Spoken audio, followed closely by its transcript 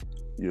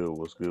Yo,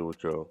 what's good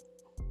with y'all?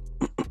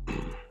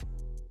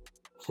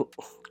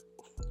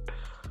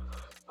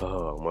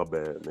 Oh, my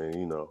bad,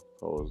 man. I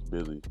was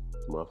busy.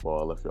 It's my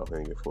fault. I left y'all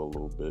hanging for a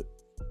little bit.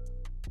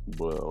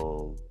 But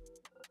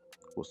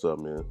what's up,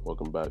 man?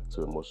 Welcome back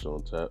to Emotion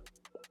on Tap.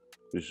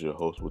 This is your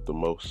host with the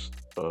most,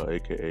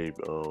 aka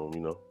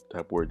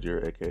Tap Word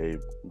Jerry, aka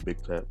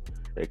Big Tap,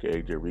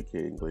 aka Jerrique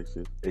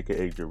Iglesias,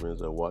 aka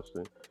Jerenzo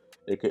Washington,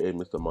 aka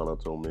Mr.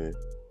 Monotone Man,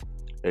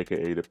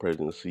 aka the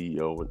President and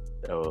CEO.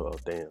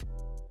 Damn,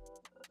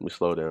 let me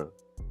slow down.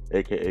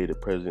 AKA the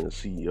President and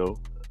CEO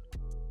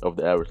of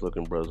the Average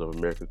Looking Brothers of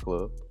America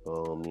Club.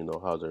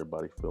 How's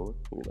everybody feeling?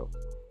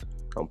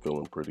 I'm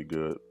feeling pretty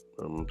good.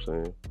 I'm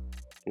saying,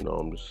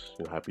 I'm just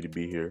happy to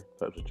be here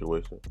type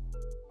situation.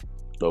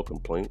 No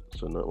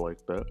complaints or nothing like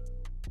that.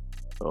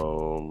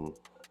 Um,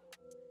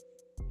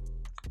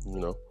 you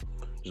know,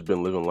 just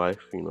been living life,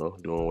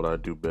 doing what I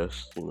do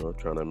best,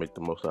 trying to make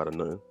the most out of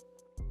nothing.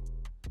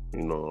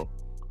 You know,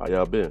 how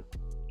y'all been?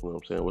 You know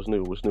what I'm saying? What's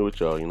new? What's new with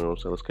y'all? You know what I'm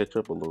saying? Let's catch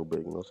up a little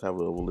bit. Let's have a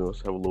little lunch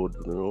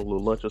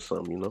or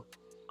something.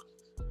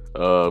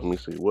 Let me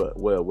see.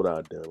 What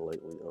I done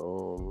lately?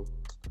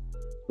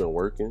 Been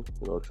working.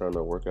 Trying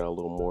to work out a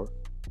little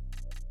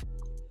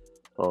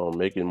more.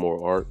 Making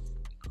more art,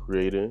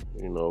 creating.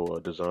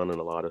 Designing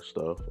a lot of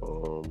stuff.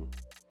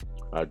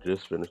 I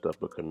just finished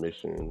up a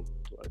commission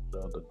like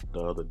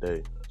the other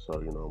day, so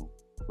I'm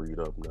freed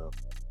up now.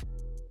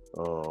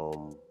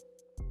 Um,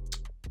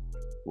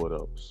 what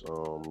else?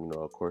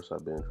 Of course,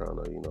 I've been trying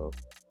to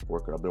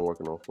work. I've been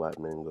working on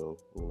Flamingo.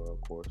 Of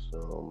course.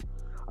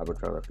 I've been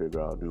trying to figure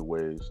out new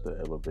ways to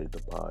elevate the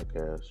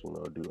podcast.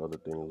 Do other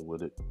things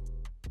with it.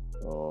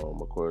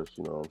 Of course,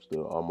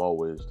 I'm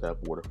always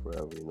tap water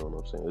forever. You know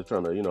what I'm saying? Just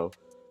trying to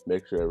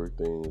make sure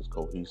everything is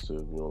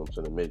cohesive. You know what I'm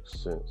saying? It makes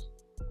sense.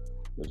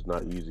 It's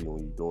not easy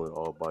when you're doing it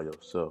all by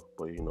yourself,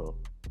 but we're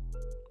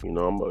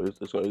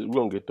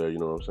gonna get there. You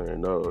know what I'm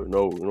saying? No,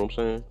 no, you know what I'm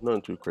saying?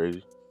 Nothing too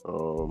crazy.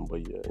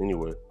 But yeah.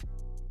 Anyway,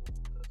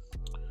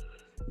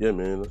 yeah,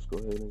 man. Let's go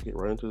ahead and get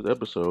right into this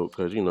episode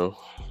because it's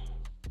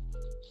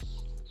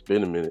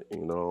been a minute. I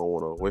don't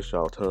want to waste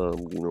y'all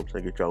time. Trying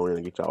to get y'all in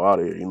and get y'all out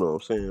of here. You know what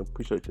I'm saying?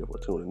 Appreciate you for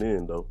tuning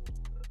in, though.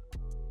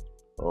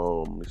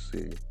 Let's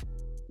see.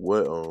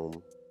 What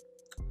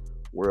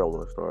where I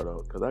want to start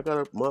out because I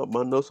got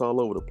my notes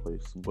all over the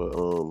place. But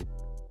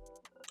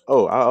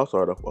I'll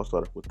start off.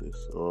 With this.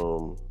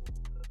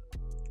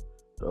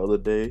 The other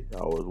day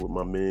I was with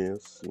my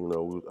mans. We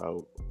was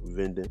out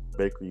vending.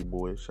 Bakery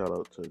boy. Shout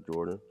out to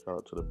Jordan. Shout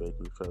out to the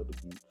bakery. Shout out to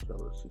Beach. Shout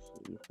out to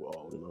CC for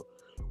all.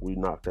 We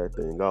knocked that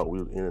thing out. We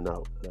was in and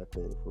out that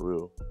thing for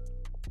real.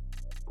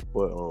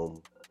 But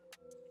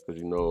as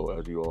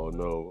you all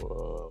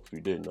know, if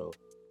you didn't know,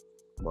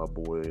 my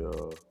boy,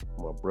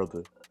 my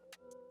brother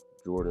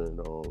Jordan,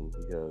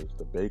 he has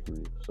the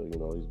bakery, so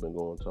he's been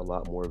going to a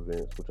lot more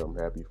events, which I'm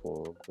happy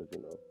for him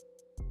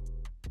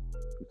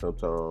because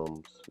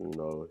sometimes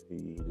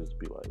he just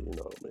be like,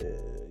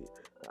 man,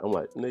 I'm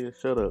like, nigga,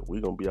 shut up. We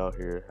gonna be out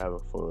here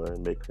having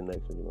fun, make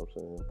connections. You know what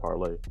I'm saying?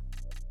 Parlay.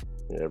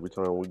 And every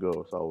time we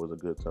go, it's always a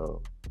good time.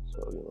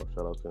 So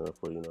shout out to him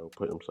for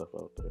putting himself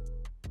out there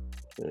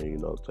and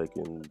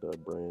taking the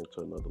brand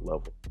to another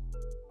level.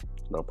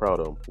 And I'm proud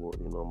of him for it.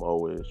 I'm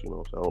always I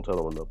don't tell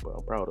him enough, but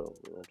I'm proud of him.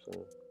 You know what I'm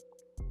saying?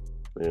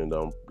 And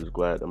I'm just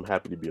glad. I'm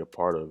happy to be a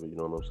part of it. You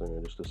know what I'm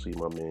saying? Just to see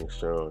my man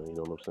shine. You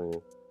know what I'm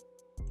saying?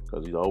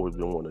 Because he's always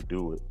been wanting to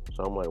do it.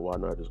 So I'm like, why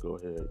not just go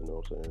ahead? You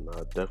know what I'm saying?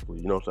 I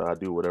definitely, I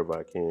do whatever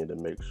I can to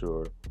make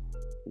sure,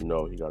 he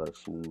got a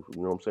smooth,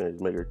 you know what I'm saying?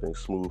 Just make everything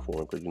smooth for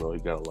him because, he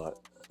got a lot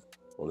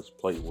on his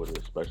plate with it,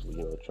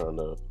 especially, trying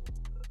to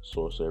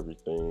source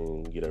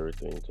everything, get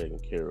everything taken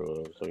care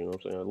of. So, what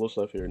I'm saying? A little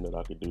stuff here and that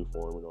I could do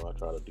for him. I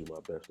try to do my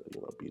best to,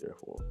 be there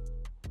for him.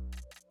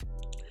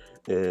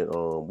 And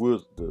we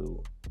was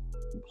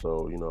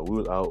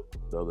out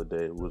the other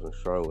day. We was in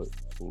Charlotte,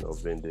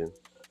 vending.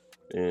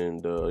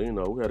 And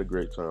we had a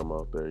great time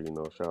out there.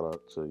 Shout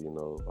out to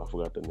I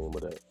forgot the name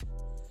of that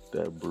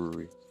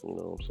brewery. You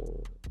know what I'm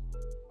saying?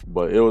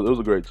 But it was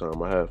a great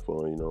time. I had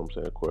fun. You know what I'm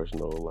saying? Of course,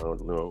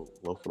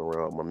 loafing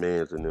around with my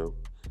mans and them.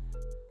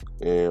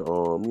 And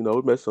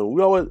we met some.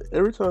 We always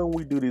every time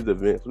we do these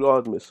events, we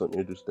always meet some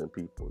interesting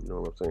people. You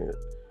know what I'm saying?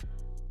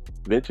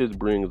 Vintage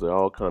brings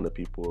all kind of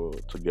people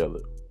together.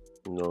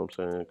 You know what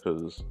I'm saying?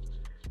 Because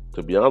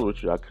to be honest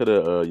with you, I could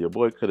have your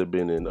boy could have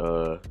been in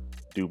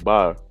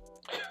Dubai.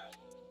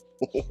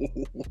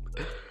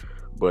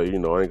 But I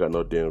ain't got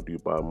no damn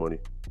Dubai money.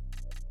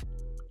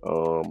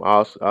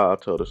 I'll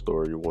tell the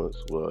story once.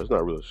 Well, it's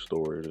not really a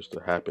story; it's just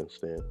a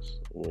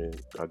happenstance when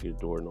I get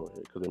Jordan on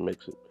here because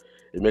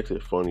it makes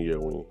it funnier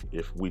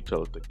if we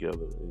tell it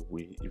together. If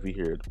we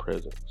hear it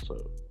present. So,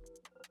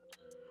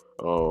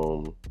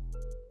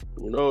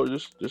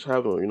 just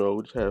having we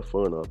just had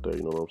fun out there.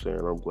 You know what I'm saying?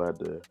 I'm glad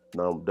to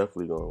now. I'm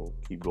definitely gonna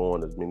keep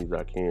going as many as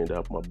I can to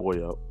help my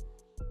boy out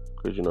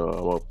because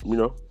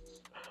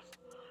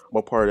I'm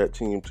a part of that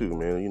team too,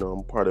 man.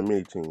 I'm part of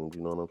many teams.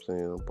 You know what I'm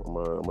saying?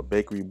 I'm a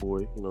bakery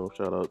boy.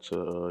 Shout out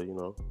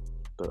to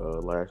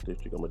the last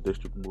district. I'm a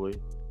district boy.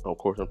 Of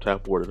course, I'm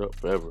tap watered up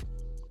forever.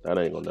 That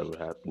ain't gonna never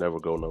happen, never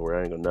go nowhere.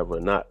 I ain't gonna never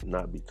not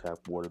be tap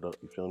watered up.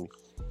 You feel me?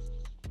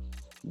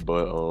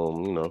 But I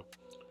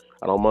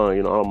don't mind.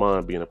 I don't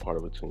mind being a part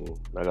of a team.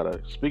 I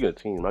gotta speaking of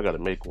team, I gotta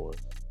make one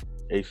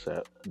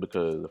ASAP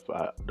because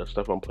the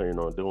stuff I'm planning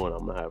on doing,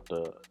 I'm gonna have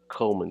to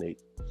culminate.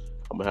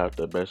 I'm gonna have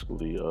to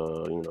basically,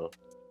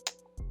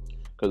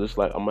 because it's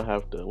like I'm gonna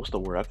have to. What's the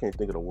word? I can't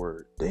think of the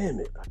word.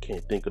 Damn it, I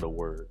can't think of the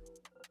word.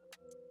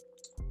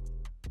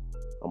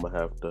 I'm gonna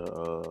have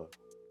to.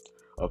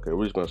 Okay,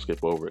 we're just gonna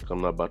skip over it because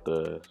I'm not about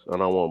to. I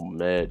don't want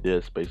mad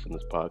dead space in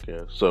this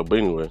podcast. So, but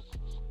anyway,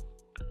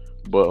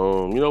 but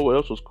you know what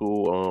else was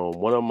cool?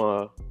 One of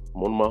my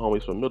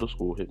homies from middle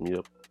school hit me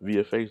up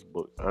via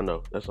Facebook. I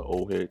know that's an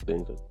old head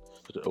thing.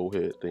 Such an old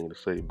head thing to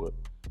say, but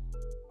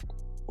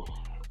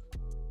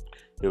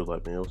it was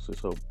like, man, it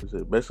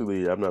said,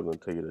 basically, I'm not gonna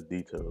tell you the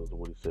details of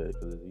what he said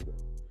because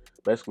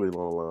basically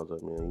along the lines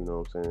of, man, you know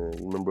what I'm saying?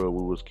 You remember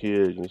when we was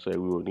kids and you say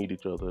we would need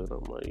each other, and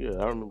I'm like, yeah,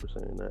 I remember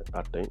saying that.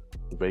 I think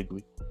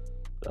vaguely.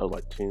 That was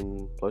like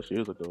 10 plus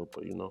years ago,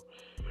 but and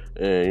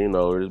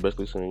it's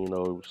basically saying,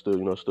 still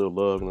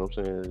love, you know what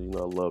I'm saying?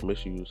 Love,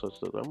 miss you, such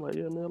stuff. I'm like,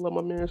 yeah, man, I love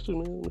my man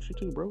too, man, miss you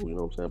too, bro. You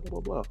know what I'm saying? Blah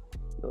blah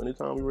blah.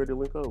 Anytime we ready to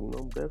link up,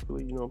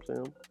 definitely, you know what I'm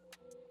saying?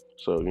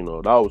 So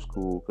that was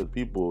cool because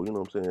people, you know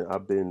what I'm saying?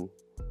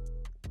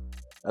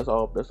 That's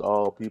all. That's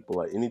all people.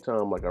 Like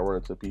anytime, like I run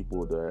into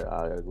people that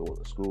I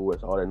went to school with,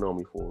 that's all they know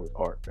me for is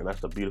art, and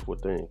that's the beautiful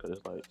thing. Cause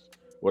it's like,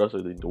 what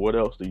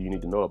else do you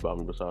need to know about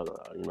me besides,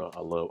 I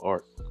love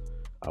art.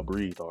 I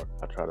breathe art.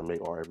 I try to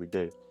make art every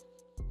day.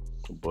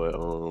 But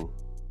cause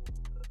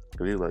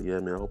he's like, yeah,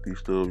 man, I hope you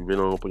still been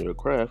on for your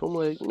craft. I'm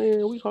like,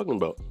 man, what you talking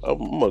about?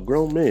 I'm a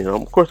grown man.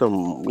 Of course,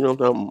 I'm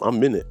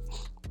in it.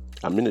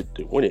 I'm in it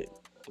to win it.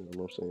 You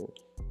know what I'm saying?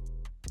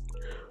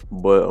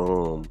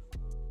 But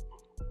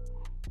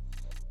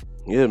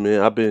yeah, man,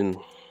 I've been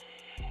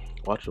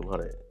watching a lot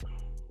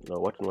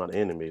of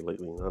anime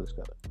lately, and I just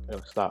gotta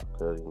stop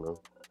because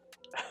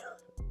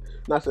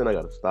not saying I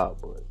gotta stop,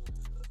 but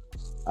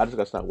I just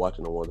gotta stop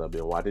watching the ones I've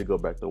been watching. I did go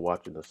back to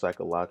watching the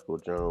Psychological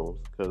Jones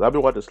because I've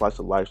been watching Slice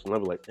of Life, and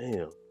I'll be like,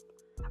 damn,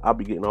 I'll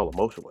be getting all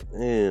emotional, like,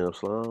 damn,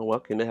 Slime, why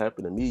can't that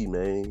happen to me,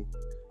 man?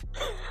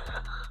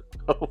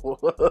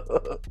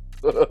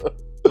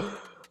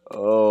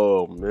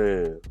 Oh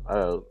man,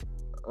 I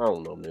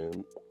don't know,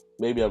 man.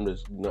 Maybe I'm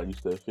just not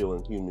used to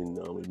feeling human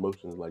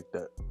emotions like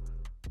that.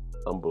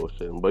 I'm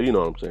bullshitting, but you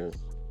know what I'm saying.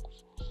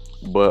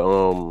 But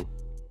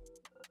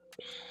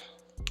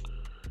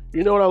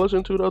you know what I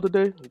listened to the other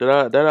day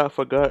that I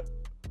forgot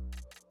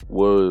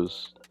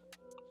was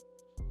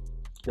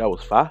that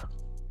was Fi.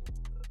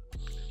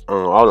 I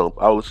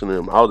was listening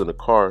to him. I was in the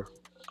car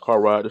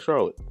ride to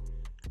Charlotte,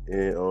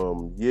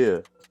 and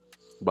yeah,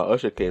 by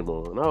Usher came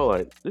on, and I was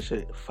like, this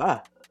shit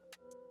Fi.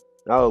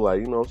 I was like,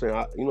 you know what I'm saying?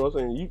 I was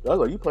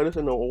like, you play this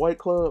in a white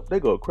club,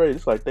 they go crazy.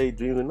 It's like they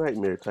dream and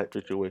nightmare type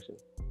situation.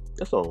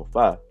 That's on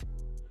Fi.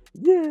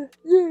 Yeah,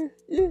 yeah,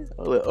 yeah.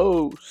 I was like,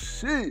 oh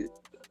shit.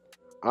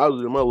 I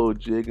was in my little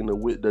jig in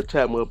the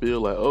tap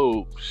mobile, like,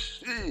 oh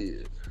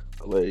shit.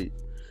 Like,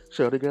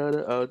 Shawty got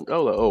it. I was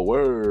like, oh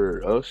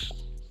word, us.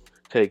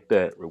 Take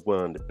that,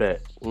 rewind it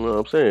back. You know what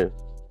I'm saying?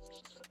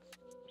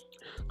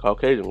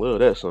 Caucasian love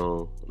that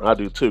song. I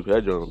do too.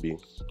 That joint be,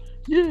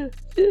 yeah,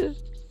 yeah.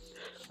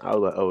 I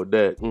was like, oh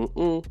that, I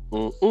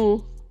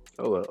was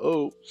like,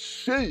 oh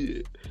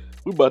shit.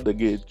 We about to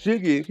get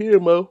jiggy here,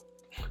 Mo.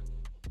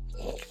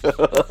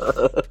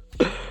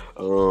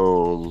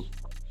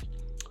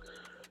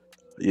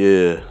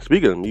 Yeah.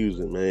 Speaking of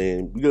music,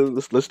 man,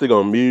 because let's stick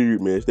on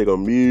music, man. Stick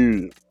on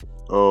music.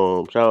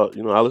 Child,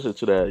 I listened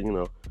to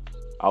that.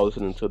 I was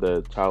listening to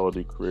that Tyler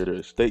the Creator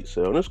Estate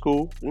Sale, and it's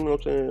cool. You know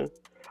what I'm saying?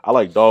 I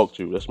like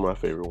Dogtooth. That's my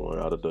favorite one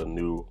out of the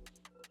new.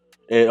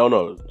 And oh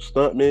no,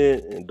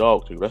 Stuntman and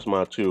Dogtooth. That's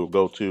my two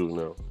go-to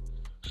now.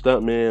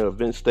 Stuntman,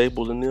 Vince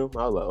Staples, and them.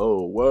 I was like,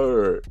 oh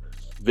word,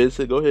 Vince,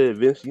 go ahead,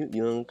 Vince.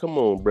 Come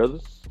on, brother.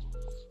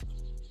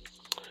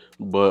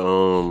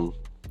 But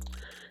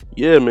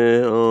yeah,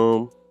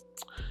 man.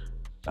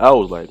 I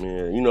was like,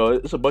 man,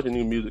 it's a bunch of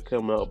new music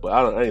coming out, but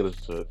I ain't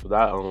listen to it because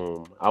I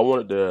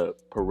wanted to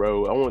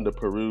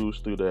peruse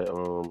through that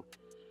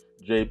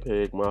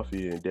JPEG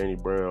Mafia and Danny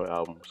Brown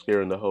album,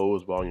 Scaring the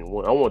Hoes Volume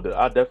 1. I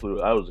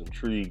was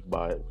intrigued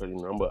by it because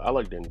I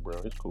like Danny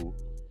Brown. It's cool.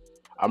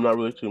 I'm not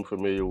really too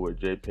familiar with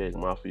JPEG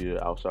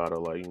Mafia outside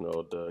of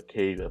the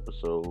cave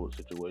episode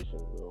situation.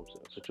 You know what I'm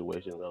saying?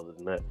 Situations. Other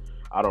than that,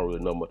 I don't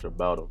really know much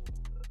about them.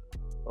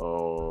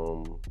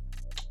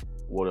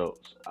 What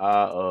else?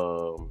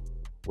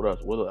 What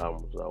else? What other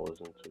albums I was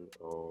into?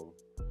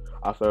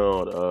 I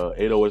found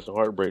 808s and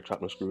Heartbreak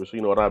Chopping Screws. So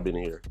you know what, I've been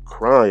here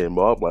crying,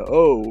 but I'm like,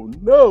 oh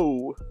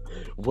no,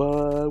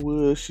 why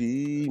was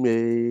she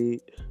made?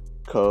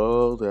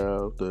 Calls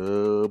out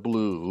the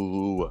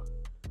blue.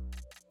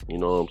 You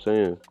know what I'm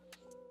saying?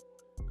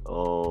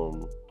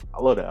 I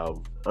love the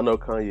album. I know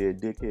Kanye a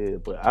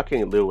dickhead, but I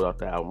can't live without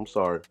the album. I'm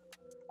sorry.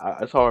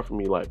 It's hard for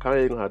me. Like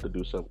Kanye gonna have to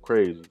do something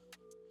crazy.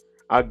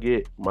 I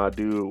get my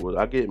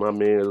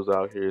man was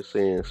out here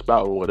saying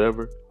spouting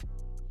whatever,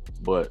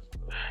 but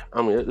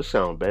I mean it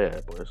sounds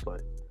bad, but it's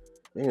like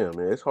damn,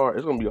 man, it's hard.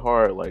 It's gonna be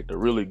hard, like, to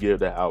really give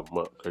that album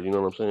up, cause you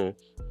know what I'm saying.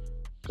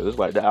 Cause it's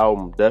like the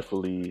album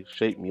definitely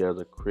shaped me as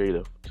a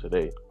creative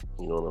today.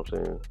 You know what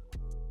I'm saying.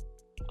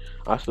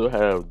 I still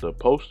have the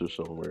poster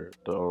somewhere.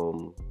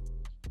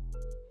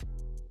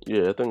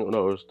 Yeah, I think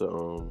no, it's the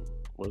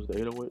what's the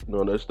 808?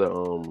 No, that's the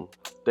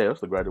damn,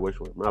 that's the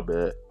graduation one. My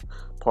bad.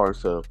 Part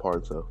self.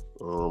 But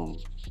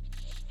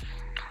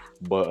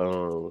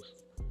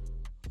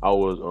I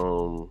was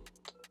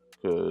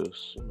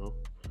cause you know,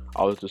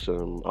 I was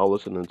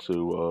listening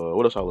to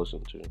what else I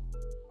listened to.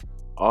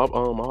 I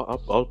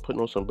was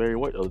putting on some Barry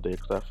White the other day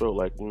because I felt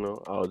like you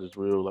know I was just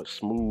real like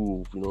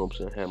smooth. You know what I'm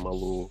saying? I had my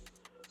little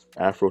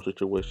Afro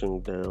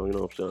situation down. You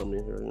know what I'm saying? I'm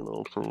in here. You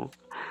know what I'm saying?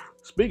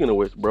 Speaking of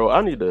which, bro,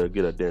 I need to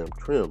get a damn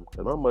trim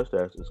because my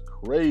mustache is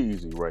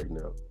crazy right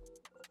now.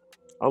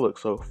 I look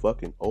so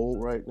fucking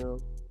old right now.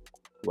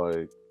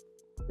 Like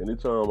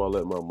anytime I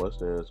let my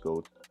mustache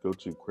go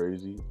too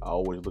crazy, I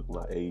always look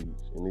my age.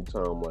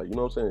 Anytime, like you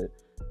know what I'm saying?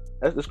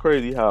 That's just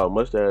crazy how a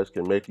mustache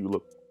can make you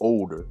look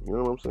older. You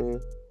know what I'm saying?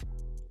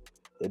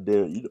 And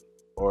then you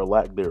or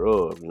lack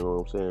thereof. You know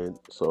what I'm saying?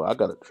 So I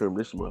gotta trim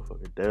this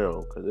motherfucker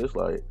down because it's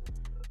like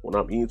when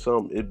I'm eating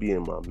something, it be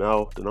in my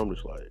mouth, and I'm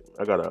just like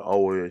I gotta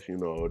always you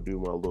know do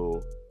my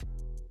little.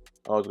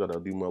 I always gotta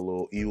do my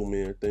little evil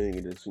man thing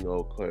and just you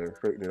know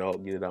straighten it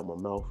out, get it out my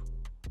mouth.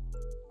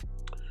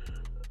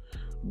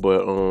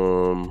 But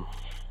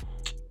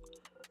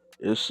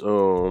it's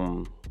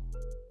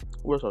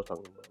what else I was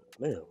talking about?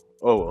 Damn.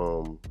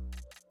 Oh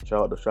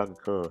shout out to Shaka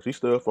Khan. She's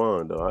still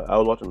fine though. I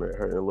was watching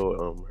her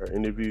little her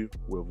interview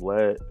with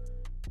Vlad.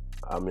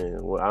 I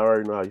mean, well, I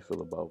already know how you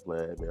feel about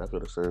Vlad, man. I feel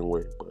the same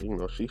way. But you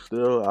know, she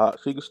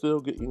can still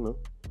get, you know,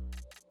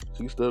 she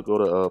can still go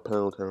to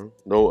Pound Town.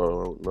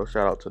 No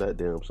shout out to that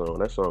damn song.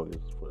 That song is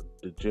for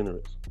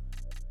degenerates.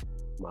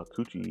 My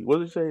coochie, what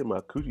did he say? My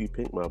coochie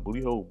pink, my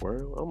booty hole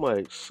brown. I'm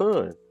like,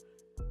 son,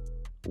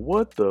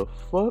 what the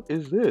fuck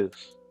is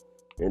this?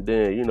 And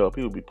then you know,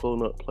 people be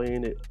pulling up,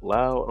 playing it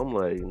loud. I'm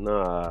like,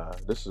 nah,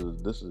 this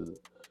is.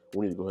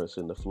 We need to go ahead and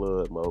send the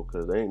flood mode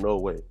because there ain't no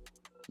way.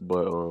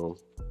 But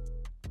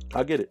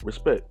I get it,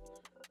 respect.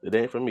 It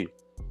ain't for me.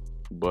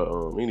 But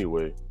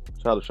anyway,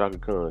 shout out to Shaka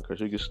Khan because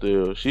she can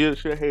still she a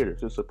hater,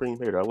 she's a supreme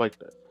hater. I like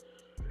that.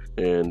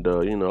 And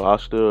you know, I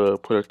still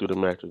put her through the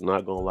matches.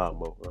 Not gonna lie,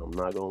 Mo. I'm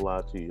not gonna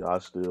lie to you. I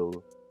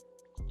still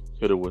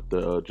hit her with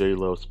the J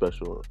Love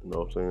special. You know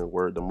what I'm saying?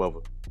 Word the mother.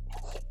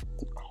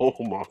 Oh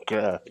my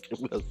god.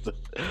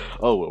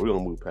 Oh well, we're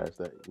gonna move past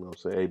that. You know what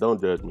I'm saying? Hey, don't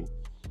judge me.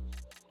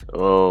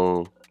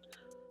 Um,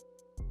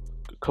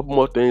 a couple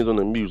more things on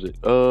the music.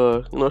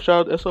 You know,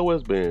 shout out to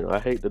SOS Band. I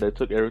hate that they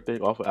took everything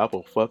off of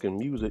Apple fucking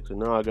Music, so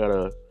now I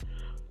gotta.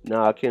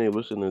 Now I can't even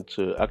listen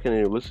to. I can't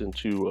even listen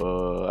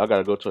to. I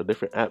gotta go to a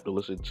different app to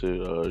listen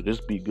to.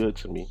 Just be good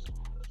to me.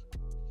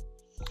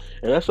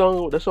 And that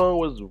song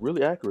was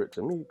really accurate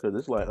to me because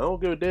it's like I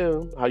don't give a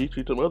damn how you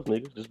treat them other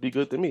niggas. Just be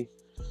good to me.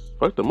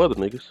 Fuck them other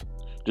niggas.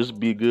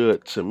 Just be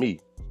good to me.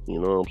 You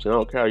know what I'm saying? I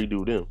don't care how you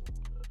do them.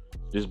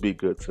 Just be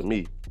good to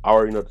me. I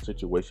already know what the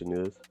situation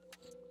is.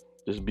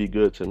 Just be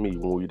good to me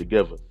when we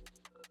together.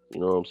 You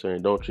know what I'm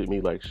saying? Don't treat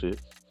me like shit.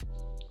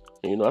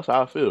 And you know that's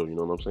how I feel. You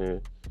know what I'm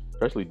saying?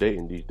 Especially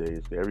dating these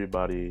days.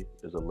 Everybody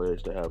is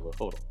alleged to have a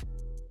hold on,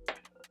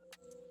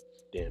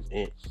 damn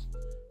ants.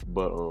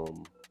 But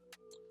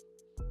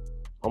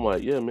I'm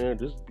like, yeah, man.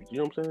 Just you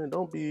know what I'm saying?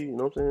 Don't be, you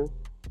know what I'm saying?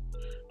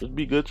 Just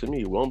be good to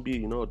me. Won't be,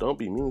 you know. Don't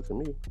be mean to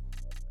me.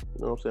 You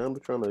know what I'm saying? I'm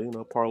just trying to, you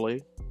know,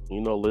 parlay. You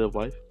know, live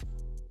life.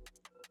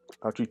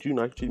 I treat you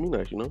nice, you treat me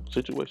nice. You know,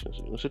 situationships.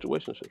 You know,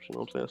 situationships. You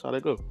know what I'm saying? That's how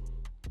they go.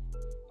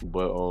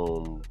 But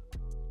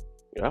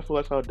yeah, I feel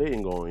like how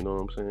dating going. You know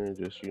what I'm saying?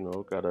 Just you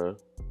know, gotta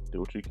do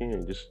what you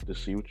can. Just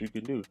see what you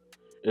can do.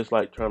 It's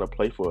like trying to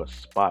play for a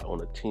spot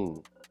on a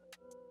team.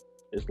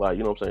 It's like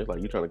you know what I'm saying. It's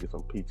like you trying to get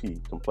some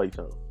PT, some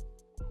playtime.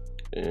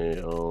 And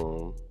I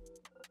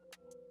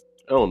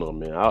don't know,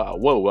 man.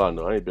 What do I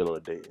know? I ain't been on a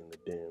date in the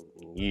damn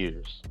in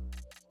years.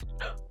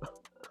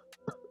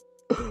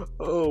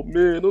 Oh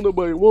man, don't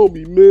nobody want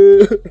me,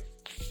 man.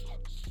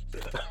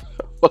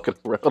 Fucking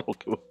around, I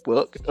don't give a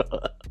fuck.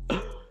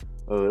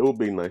 It would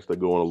be nice to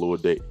go on a little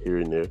date here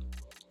and there,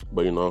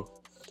 but you know,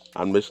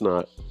 I'm just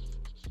not.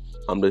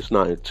 I'm just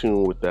not in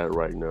tune with that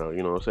right now.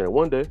 You know what I'm saying?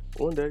 One day,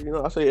 you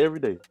know, I say every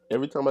day,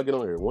 every time I get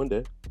on here, one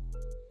day.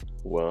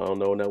 Well, I don't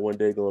know when that one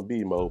day gonna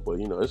be, Mo, but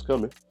you know, it's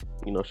coming.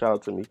 You know, shout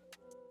out to me.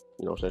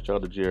 You know what I'm saying? Shout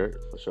out to Jared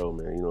for sure,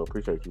 man. You know,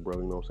 appreciate you, bro.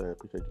 You know what I'm saying?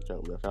 Appreciate you,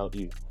 shout out to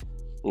you.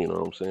 You know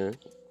what I'm saying?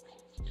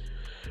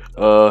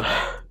 Uh,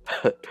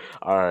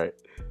 all right,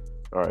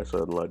 all right.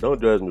 So like,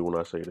 don't judge me when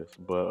I say this,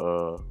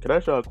 but can I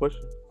ask y'all a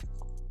question?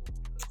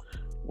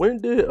 When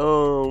did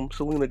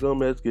Selena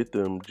Gomez get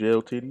them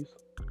jail titties?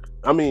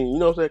 I mean, you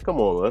know what I'm saying? Come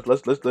on,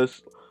 let's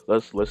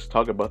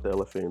talk about the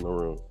elephant in the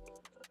room.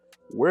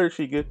 Where did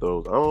she get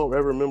those? I don't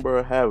ever remember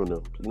her having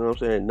them. You know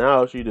what I'm saying?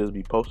 Now she just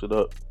be posted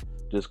up,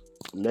 just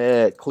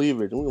mad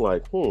cleavage, and we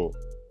like,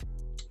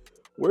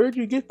 where'd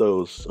you get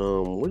those?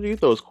 Where'd you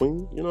get those,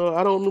 Queen? You know,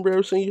 I don't remember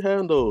ever seeing you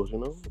having those. You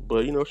know,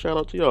 but you know, shout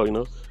out to y'all. You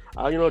know,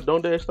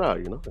 don't dare stop.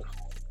 You know.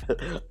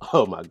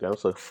 Oh my god, I'm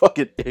so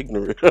fucking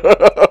ignorant.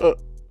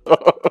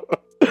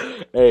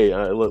 Hey,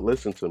 look,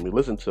 listen to me.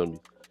 Listen to me.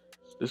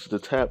 This is the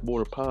Tap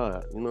Border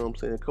Pod. You know what I'm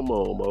saying? Come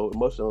on, Mo.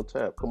 Emotion on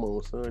tap. Come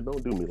on, son.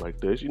 Don't do me like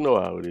this. You know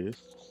how it is.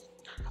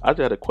 I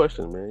just had a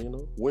question, man.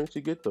 When did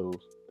you get those?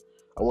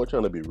 I wasn't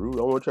trying to be rude.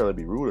 I wasn't trying to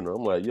be rude, and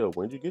I'm like, yo,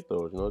 when did you get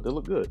those? They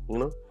look good.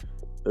 Them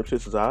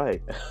shits is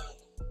alright.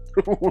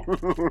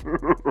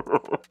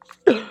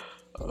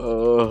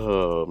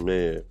 Oh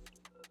man.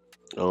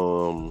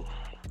 Um,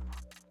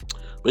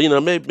 but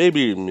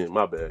maybe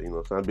my bad.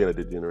 So I'm being a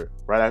degenerate.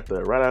 Right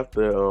after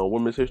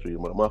Women's History,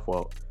 my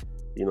fault.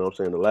 What I'm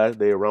saying? The last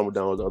day of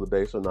Ramadan was the other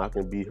day, so now I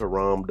can be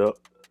harammed up.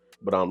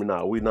 But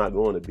nah, we not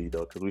going to be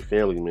though, cause we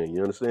family men.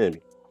 You understand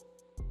me?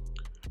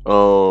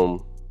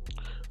 Um,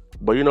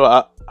 but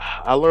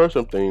I learned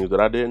some things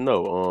that I didn't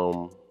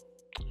know.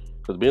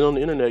 Cause being on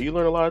the internet, you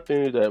learn a lot of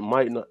things that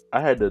might not.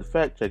 I had to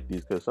fact check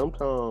these, cause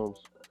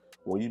sometimes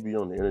when you be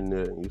on the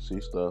internet and you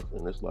see stuff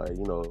and it's like,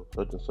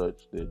 such and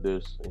such did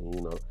this,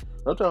 and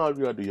sometimes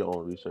you gotta do your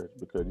own research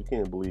because you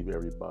can't believe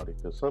everybody.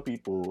 Cause some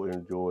people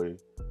enjoy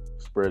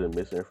spreading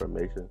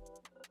misinformation.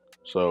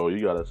 So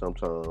you gotta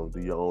sometimes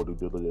do your own due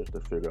diligence to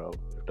figure out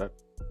if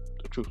that's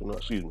the truth or not.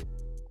 Excuse me.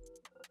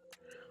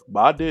 But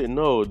I didn't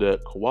know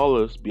that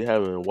koalas be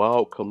having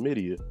wild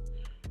chlamydia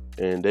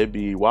and they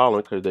be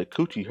wilding because their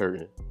coochie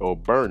hurting or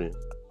burning.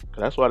 'Cause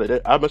that's why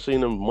I've been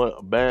seeing them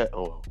bad.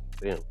 Oh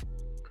damn!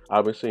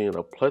 I've been seeing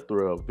a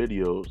plethora of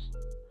videos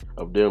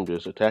of them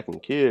just attacking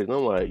kids. And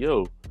I'm like,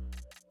 yo,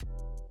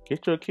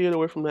 get your kid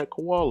away from that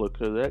koala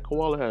because that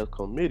koala has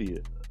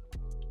chlamydia.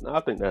 Now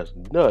I think that's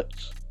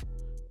nuts.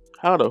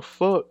 How the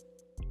fuck?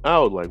 I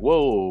was like,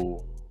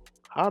 whoa.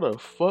 How the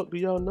fuck do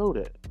y'all know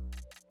that?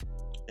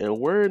 And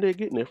where are they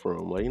getting it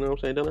from? Like, you know what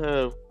I'm saying? They don't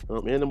have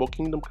Animal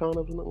Kingdom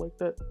condoms or nothing like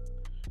that.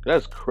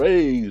 That's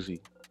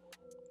crazy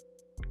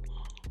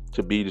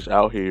to be just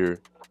out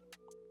here,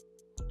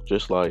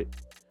 just like,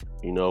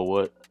 you know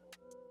what?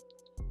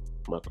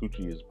 My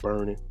coochie is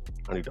burning.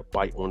 I need to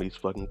bite one of these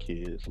fucking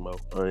kids, Mo.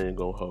 I ain't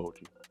gonna hold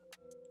you.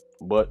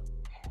 But,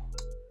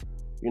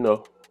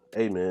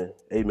 amen.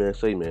 Amen,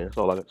 say man. That's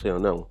all I got to say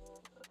on that one.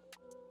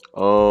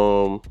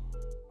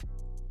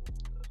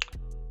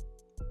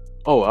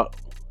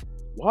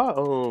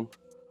 Why,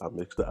 I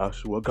mixed the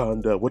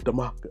ashwagandha with the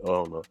maca.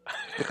 Oh, no.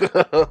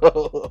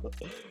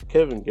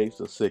 Kevin Gates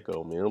a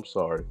sicko, man. I'm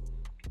sorry.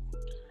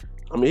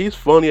 I mean, he's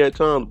funny at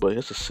times, but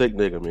it's a sick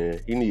nigga, man.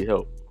 He need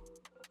help.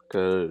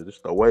 Cause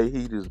just the way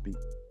he just be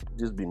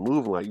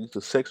moving like he's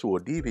a sexual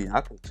deviant.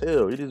 I can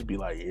tell. He just be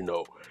like, I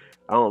don't.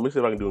 Let me see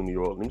if I can do a New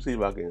York. Let me see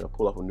if I can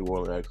pull off a New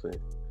Orleans accent.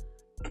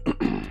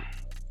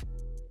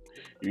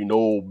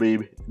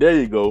 Baby. There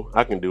you go.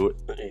 I can do it.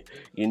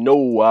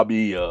 I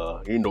be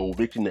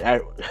victim to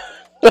act.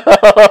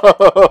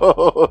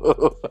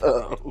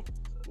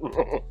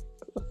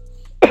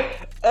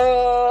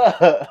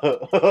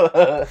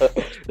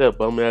 That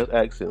bum ass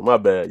accent. My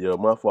bad, yo.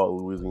 My fault,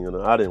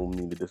 Louisiana. I didn't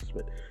mean to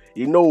disrespect.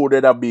 You know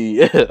that I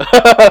be.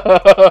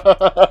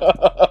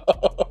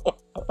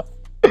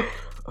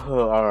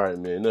 All right,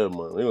 man. Never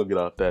mind. We're gonna get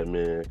off that,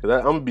 man. Cause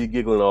I'm gonna be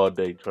giggling all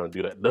day trying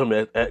to do that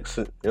dumbass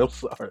accent. I'm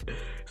sorry.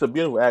 It's a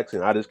beautiful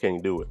accent. I just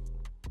can't do it.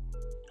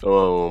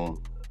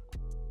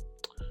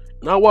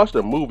 And I watched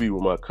a movie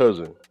with my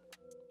cousin.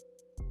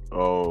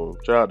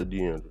 Shout out to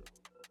DeAndre.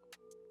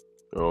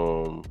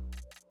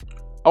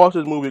 I watched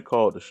this movie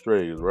called The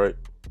Strays, right?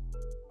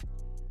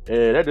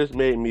 And that just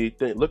made me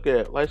look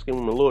at light skin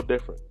women a little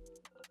different.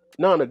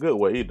 Not in a good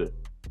way either.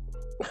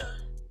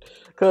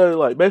 Cause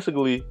like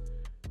basically,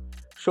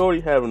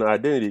 Shorty having an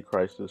identity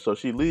crisis. So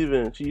she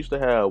used to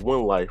have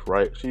one life,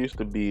 right? She used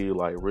to be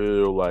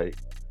real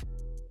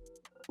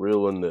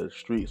in the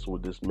streets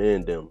with this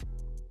man them.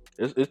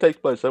 It takes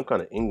place some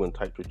kind of England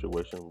type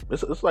situation.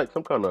 It's like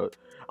some kind of,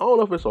 I don't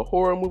know if it's a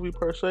horror movie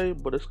per se,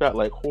 but it's got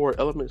horror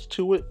elements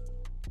to it.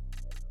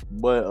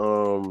 But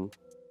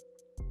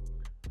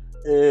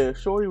and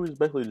Shorty was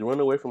basically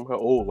running away from her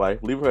old life,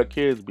 leaving her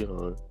kids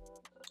behind.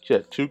 She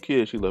had 2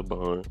 kids she left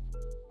behind.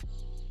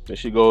 And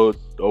she goes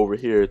over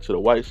here to the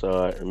white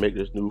side and make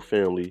this new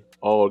family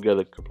all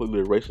together, completely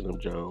erasing them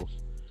Jones.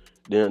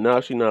 Then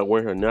now she not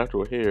wearing her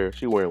natural hair,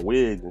 she wearing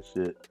wigs and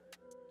shit.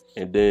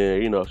 And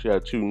then, she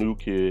had 2 new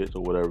kids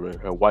or whatever, and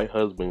her white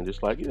husband just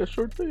yeah,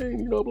 sure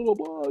thing, blah, blah,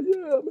 blah,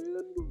 yeah,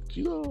 man,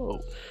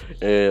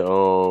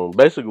 And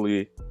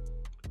basically,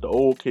 the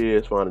old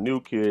kids find the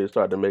new kids,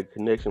 start to make a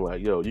connection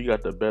yo, you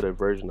got the better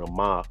version of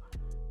Ma.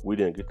 We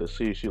didn't get to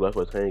see. She left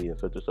us hanging,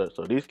 such and such.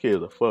 So these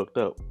kids are fucked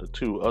up. The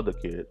 2 other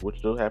kids, which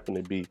still happen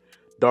to be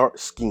dark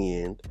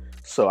skinned.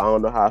 So I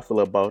don't know how I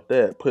feel about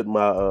that. Put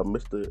my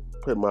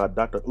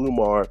Dr.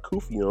 Umar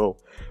Kufi on.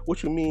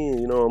 What you mean?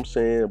 You know what I'm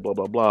saying? Blah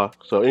blah blah.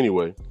 So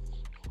anyway,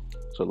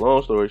 so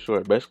long story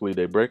short, basically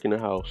they break in the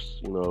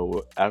house.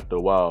 After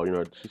a while,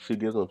 she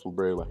gives them some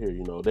bread here.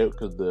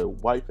 Because the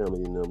white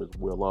family in them is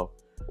well off.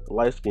 The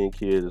light skinned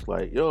kids is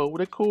yo, well,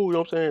 they cool. You know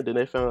what I'm saying? Then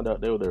they found out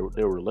they were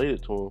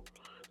related to them.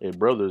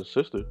 Brother and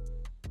sister,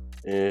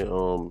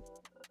 and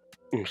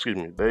excuse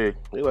me, they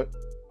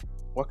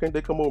Why can't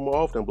they come over more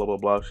often? Blah blah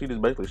blah. She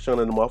just basically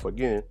shunning them off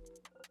again.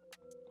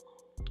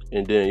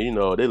 And then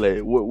they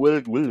like,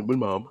 what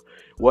mom?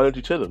 Why didn't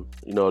you tell them?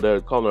 They're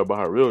calling her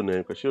by her real name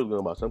because she was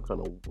going by some kind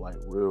of like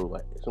real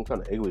like some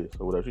kind of alias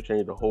or whatever. She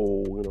changed the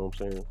whole, you know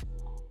what I'm saying?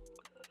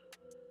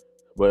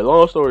 But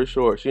long story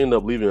short, she ended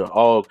up leaving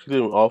all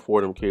four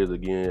of them kids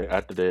again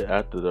after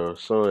the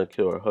son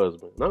killed her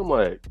husband. And I'm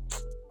like,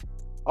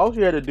 all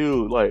she had to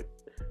do,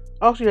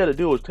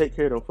 was take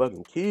care of them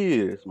fucking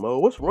kids, Mo.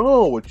 What's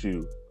wrong with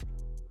you?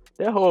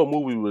 That whole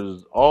movie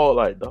was all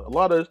like a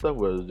lot of this stuff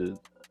was just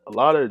a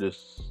lot of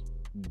this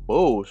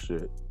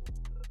bullshit.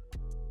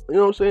 You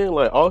know what I'm saying?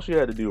 Like all she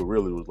had to do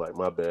really was like,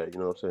 my bad. You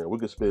know what I'm saying? We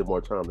could spend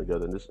more time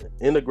together and just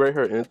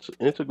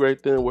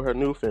integrate them with her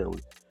new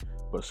family.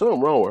 But something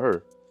wrong with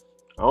her.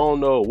 I don't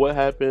know what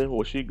happened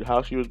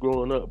how she was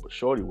growing up, but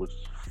Shorty was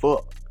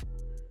fucked.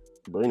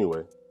 But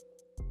anyway,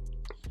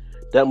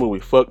 that movie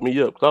fucked me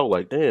up because I was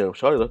like, damn,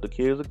 Shorty left the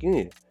kids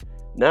again.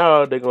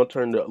 Now they're gonna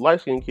turn the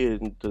light skinned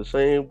kids into the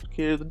same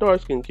kids the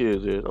dark skinned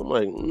kids is. I'm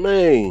like,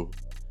 man,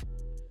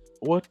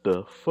 what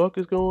the fuck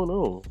is going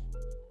on?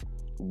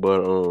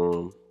 But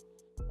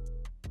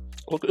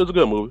it's a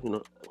good movie,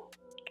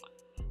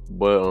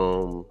 But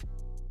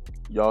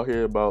y'all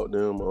hear about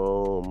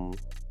them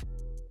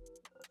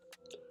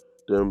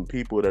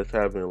people that's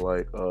having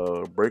like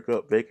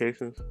breakup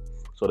vacations,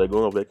 so they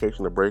go on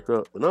vacation to break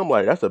up, and I'm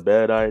like, that's a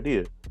bad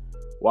idea.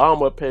 Why I'm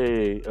gonna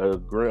pay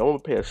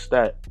a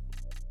stat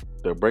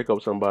to break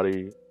up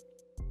somebody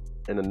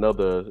in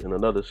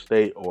another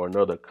state or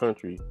another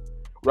country?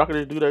 I can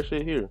just do that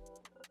shit here.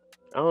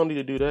 I don't need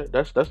to do that.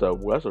 That's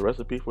a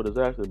recipe for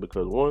disaster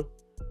because one,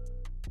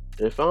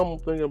 if I'm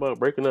thinking about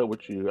breaking up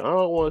with you, I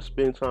don't want to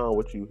spend time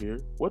with you here.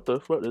 What the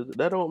fuck?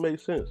 That don't make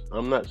sense.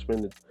 I'm not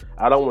spending.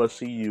 I don't want to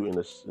see you in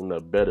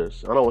a better.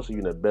 I don't want to see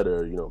you in a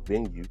better,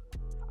 venue.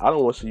 I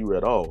don't want to see you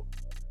at all.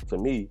 To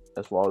me,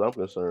 as far as I'm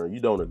concerned, you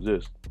don't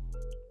exist.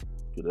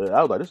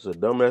 I was like, this is a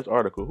dumbass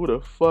article. Who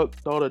the fuck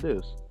thought of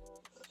this?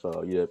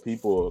 So yeah,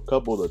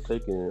 couples are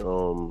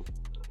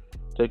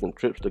taking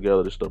trips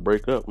together just to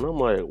break up, and I'm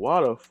like,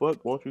 why the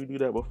fuck won't you do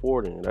that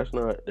before then? That's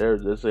not. They're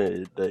just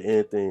saying the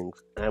end things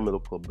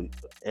amicably.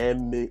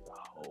 I'm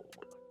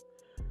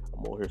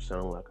over here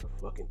sounding like a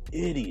fucking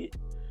idiot.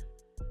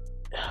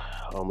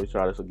 Let me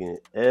try this again.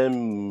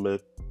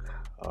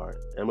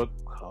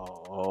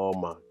 Oh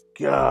my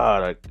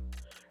god,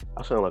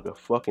 I sound like a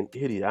fucking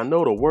idiot. I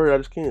know the word, I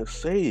just can't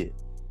say it.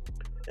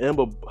 Oh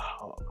my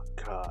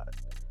god,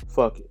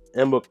 fuck it.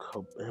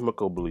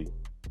 Amicably.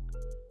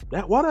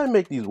 Why do I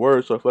make these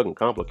words so fucking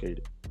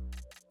complicated?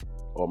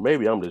 Or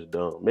maybe I'm just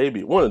dumb.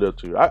 Maybe one of the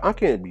two. I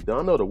can't be dumb.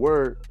 I know the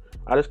word,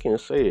 I just can't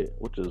say it,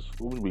 which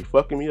would be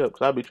fucking me up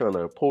because I'd be trying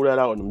to pull that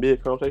out in the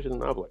mid conversation,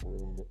 and I was like,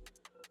 man,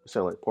 it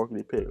sound like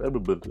Porky Pig.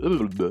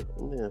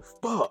 Man,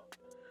 fuck.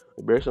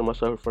 Embarrassing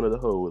myself in front of the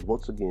hoes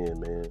once again,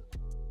 man.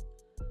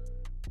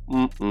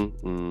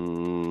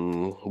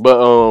 But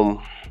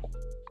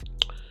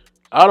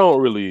I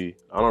don't really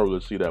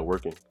see that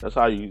working. That's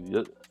how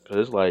because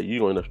it's like you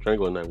gonna end up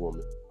strangling that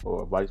woman,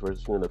 or vice versa,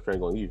 she end up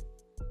strangling you.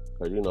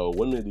 Because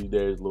women these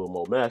days a little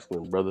more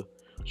masculine, brother.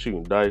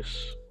 Shooting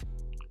dice,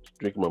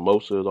 drinking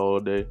mimosas all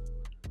day,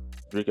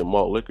 drinking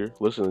malt liquor,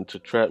 listening to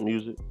trap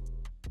music.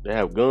 They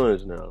have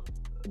guns now.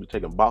 They be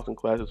taking boxing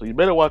classes, so you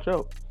better watch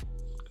out,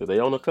 because they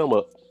on the come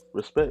up.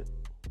 Respect.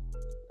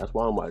 That's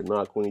why I'm like,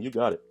 nah, queen, you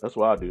got it. That's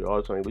what I do all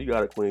the time. But you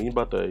got it, queen. You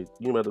about to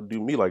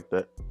do me like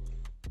that.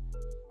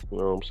 You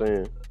know what I'm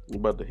saying? You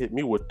about to hit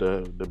me with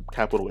the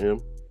capital M.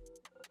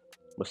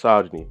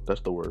 Misogyny.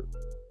 That's the word.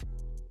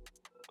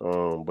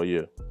 But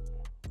yeah.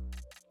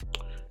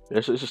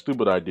 It's a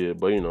stupid idea,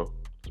 but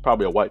it's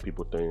probably a white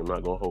people thing. I'm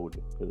not gonna hold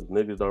it. Because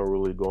niggas don't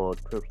really go on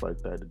trips like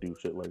that to do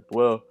shit like that.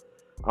 Well,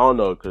 I don't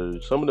know,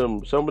 because some of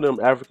them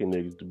African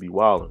niggas to be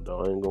wildin', though.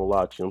 I ain't gonna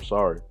lie to you. I'm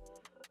sorry.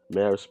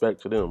 Mad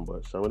respect to them,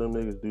 but some of them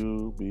niggas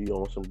do be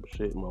on some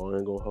shit, man. I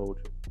ain't gonna hold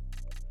you.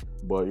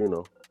 But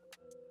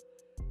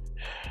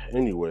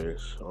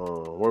anyways,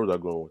 where was I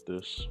going with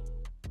this?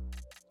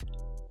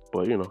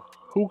 But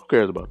who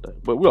cares about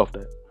that? But we off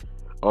that.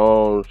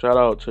 Shout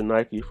out to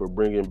Nike for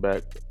bringing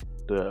back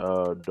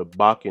the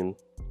Bakken,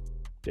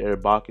 the Air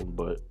Bakken,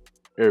 but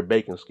Air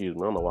Bacon, excuse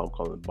me. I don't know why I'm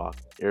calling it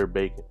Bakken, Air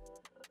Bacon.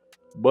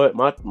 But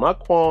my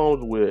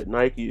qualms with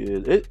Nike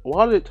is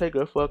why did it take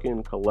a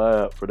fucking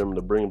collab for them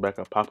to bring back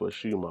a popular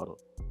shoe model?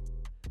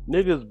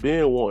 Niggas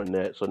been wanting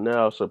that, so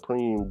now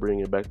Supreme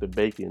bringing back the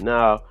Bacon.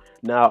 Now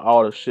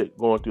all the shit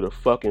going through the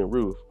fucking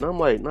roof. And I'm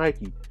like,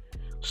 Nike,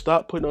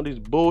 stop putting on these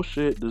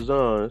bullshit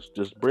designs.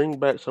 Just bring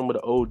back some of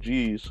the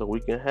OGs so we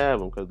can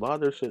have them, because a lot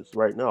of their shits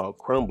right now are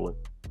crumbling.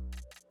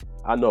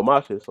 I know my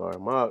shits are.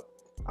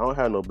 I don't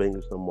have no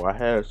bangers no more. I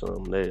had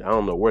some. I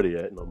don't know where they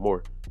at no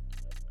more.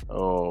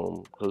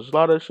 Cause a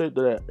lot of shit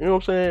that, you know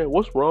what I'm saying?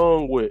 What's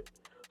wrong with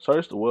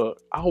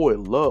I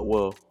would love,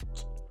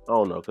 I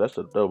don't know, cause that's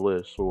a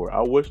double-edged sword. I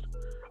want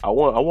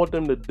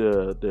them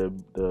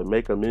to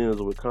make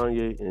amends with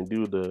Kanye and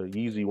do the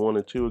Yeezy 1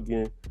 and 2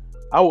 again.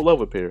 I would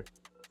love a pair.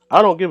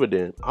 I don't give a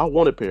damn. I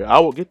want a pair. I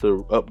will get the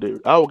update.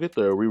 I will get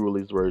the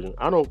re-release version.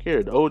 I don't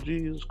care. The OG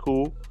is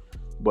cool,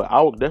 but I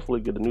will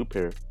definitely get a new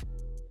pair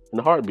in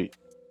a heartbeat.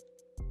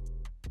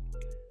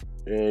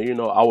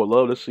 And I would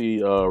love to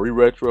see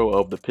re-retro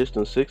of the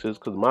Piston sixes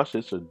because my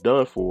shits are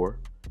done for.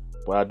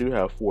 But I do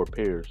have 4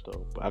 pairs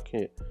though. But I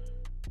can't.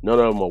 None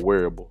of them are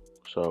wearable.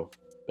 So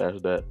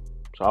that's that.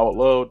 So I would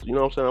love,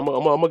 what I'm saying. I'm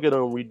gonna get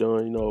them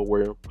redone.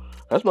 Wear them.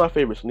 That's my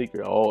favorite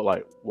sneaker. All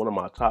like one of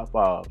my top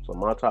five. So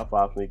my top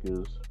five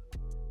sneakers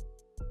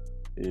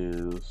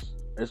is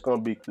it's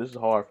gonna be. This is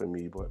hard for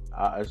me, but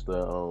it's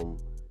the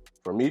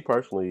for me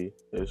personally,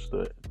 it's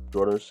the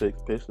Jordan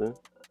 6 Piston.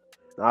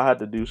 Now, I had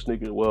to do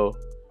sneakers. Well,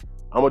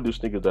 I'm gonna do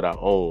sneakers that I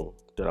own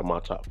that are my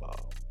top five.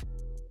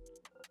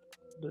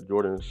 The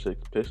Jordan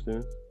 6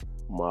 Piston,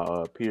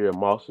 my Pierre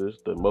Mosses,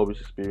 the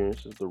Mobius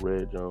Experiences, the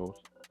Red Jones.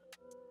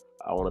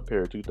 I want a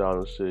pair of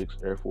 2006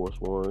 Air Force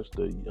Ones,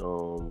 the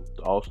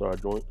All Star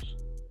joints.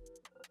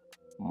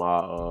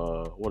 My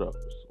what else?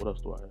 What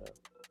else do I have?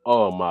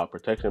 Oh, my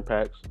protection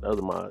packs. Those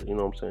are my,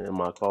 what I'm saying, in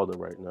my closet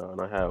right now, and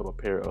I have a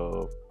pair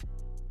of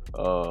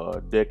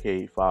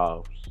Decade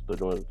Fives, the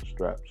joint with the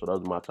strap. So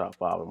those are my top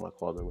five in my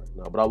closet right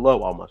now. But I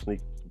love all my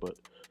sneakers. But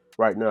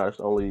right now,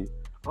 it's only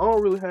I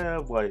don't really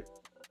have like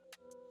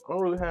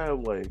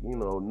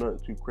nothing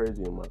too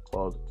crazy in my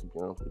closet, to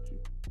be honest with you.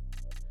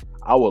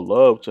 I would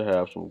love to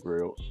have some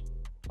grills.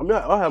 I mean,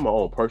 I have my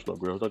own personal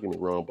grills. Don't get me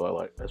wrong, but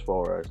like as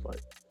far as like,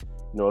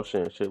 what I'm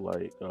saying, shit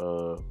like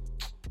a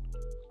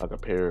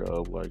pair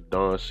of like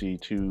Don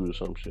C2 or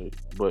some shit.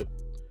 But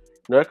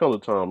that comes a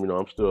time,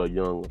 I'm still a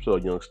young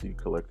Steve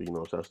collector.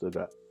 So I still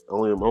got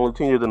I'm only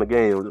 10 years in the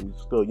game. I'm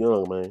still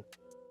young, man.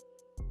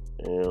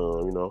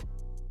 And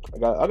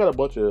I got a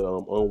bunch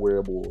of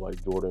unwearable like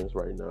Jordans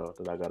right now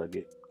that I gotta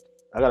get.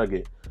 I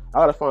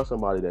gotta find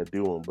somebody that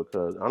do them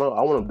because I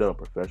want them done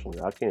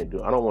professionally. I can't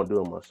do. I don't want to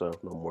do them myself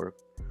no more.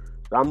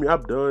 I mean,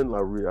 I've done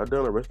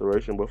a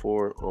restoration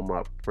before on my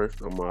not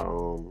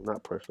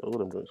Presto. What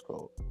am doing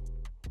called?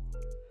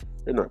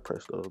 They're not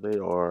Presto. They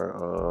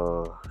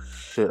are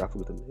shit. I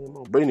forget the name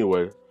of. But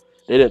anyway,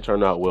 they didn't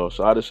turn out well,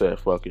 so I just said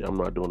fuck it. I'm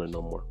not doing it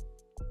no more.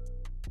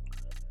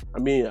 I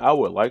mean, I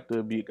would like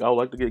to get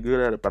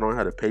good at it, but I don't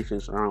have the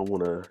patience. I don't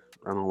want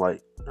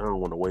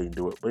to wait and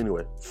do it. But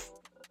anyway,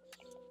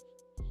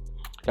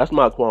 that's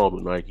my qualm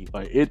with Nike.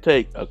 Like, it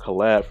take a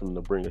collab from them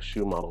to bring a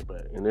shoe model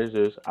back, and it's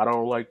just I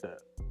don't like that.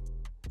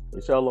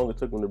 You see how long it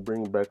took them to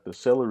bring back the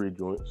celery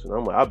joints, and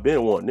I'm like, I've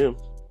been wanting them.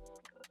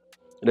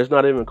 And it's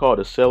not even called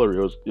the celery.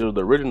 It was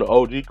the original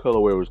OG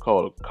colorway. It was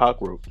called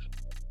cockroach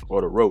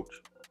or the roach.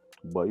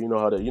 But you know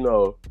how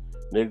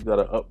niggas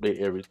gotta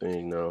update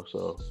everything now.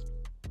 So,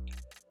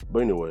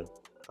 but anyway,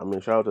 I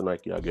mean, shout out to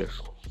Nike, I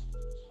guess.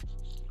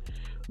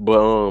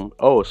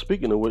 But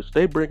speaking of which,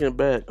 they bringing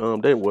back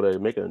they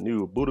making a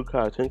new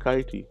Budokai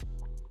Tenkaichi,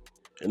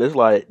 and it's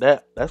like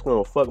that's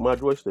gonna fuck my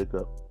joystick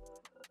up.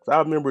 So I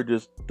remember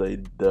just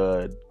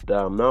the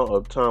amount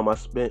of time I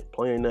spent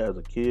playing that as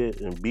a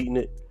kid and beating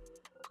it.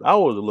 I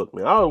was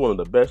one of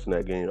the best in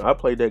that game. I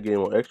played that game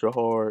on extra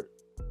hard.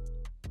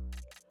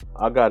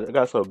 I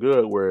got so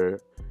good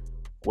where,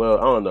 well,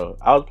 I don't know.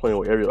 I was playing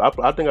with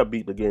I think I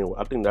beat the game.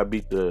 I think I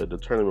beat the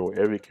tournament with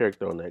every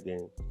character on that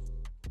game.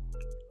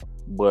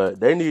 But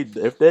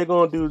if they're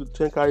gonna do the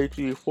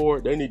Tenkaichi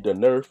 4, they need to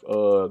nerf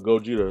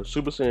Gogeta,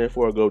 Super Saiyan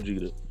 4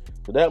 Gogeta.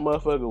 So that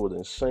motherfucker was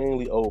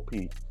insanely OP.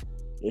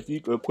 If you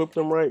equipped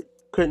him right,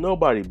 couldn't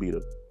nobody beat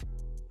him.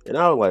 And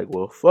I was like,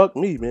 well, fuck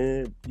me,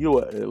 man.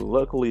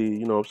 Luckily,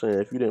 you know what I'm saying,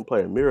 if you didn't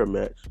play a mirror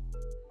match,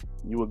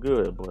 you were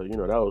good. But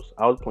I was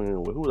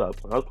playing with, who was I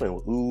playing? I was playing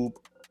with Oob.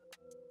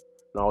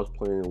 And I was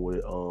playing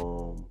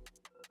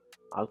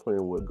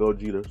with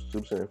Gogeta,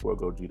 Super Saiyan 4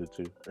 Gogeta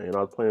too. And I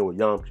was playing with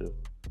Yamcha.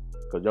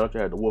 Because Yamcha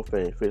had the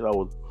Wolfang fist. I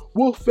was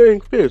Wolfang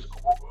fist.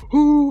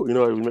 Whoo! We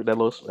make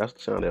that's the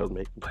sound that I was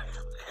making.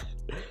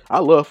 I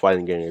love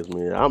fighting games,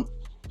 man.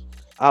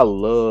 I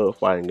love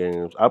fighting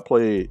games. I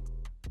played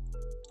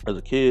as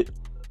a kid.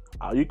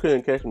 You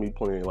couldn't catch me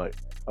playing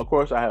of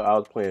course I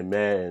was playing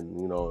Madden,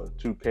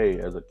 2K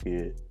as a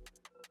kid,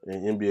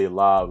 and NBA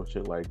Live and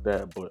shit like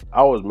that. But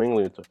I was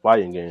mainly into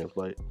fighting games.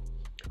 Like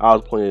I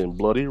was playing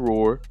Bloody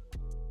Roar,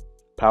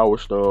 Power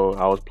Stone.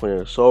 I was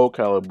playing Soul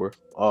Calibur.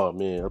 Oh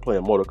man, I was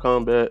playing Mortal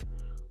Kombat,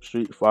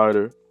 Street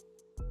Fighter,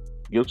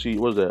 Guilty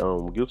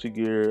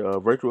Gear,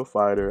 Virtual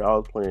Fighter. I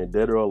was playing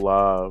Dead or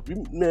Alive.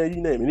 You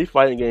name it. Any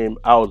fighting game,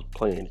 I was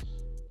playing it.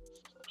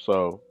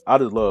 So I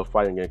just love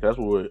fighting games. That's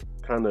what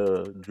kind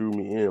of drew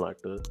me in,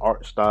 like the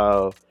art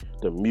style,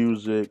 the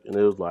music, and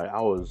it was like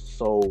I was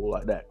so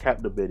that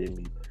captivated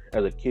me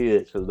as a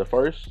kid. Because the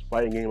first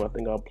fighting game I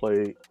think I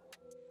played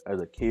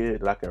as a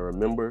kid that I can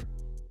remember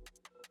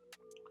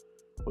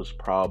was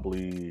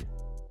probably,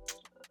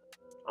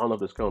 I don't know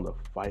if it's called a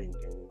fighting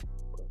game.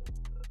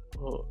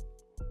 But,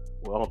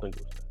 well, I don't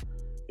think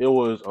it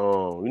was that. It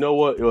was you know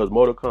what? It was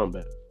Mortal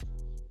Kombat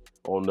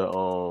on the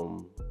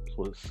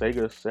was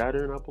Sega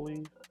Saturn, I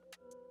believe.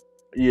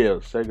 Yeah,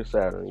 Sega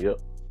Saturn. Yep.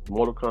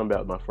 Mortal Kombat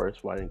was my first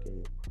fighting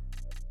game.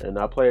 And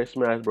I played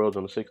Smash Bros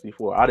on the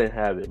 64. I didn't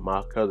have it.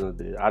 My cousins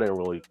did. I didn't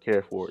really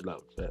care for it like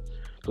that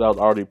because I was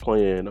already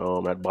playing.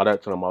 By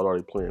that time, I was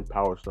already playing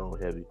Power Stone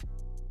heavy.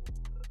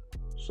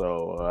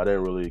 So I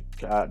didn't really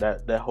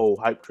that whole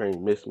hype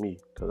train missed me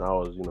because I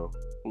was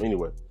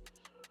anyway.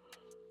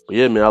 But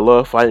yeah, man, I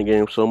love fighting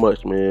games so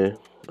much, man.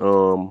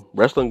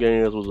 Wrestling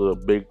games was a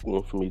big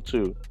one for me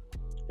too.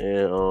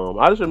 And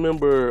I just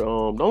remember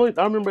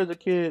I remember as a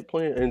kid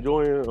playing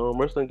enjoying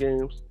wrestling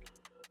games,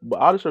 but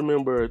I just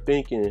remember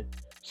thinking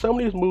some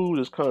of these moves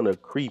is kind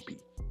of creepy.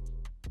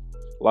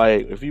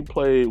 Like if you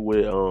play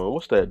with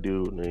what's that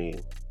dude name?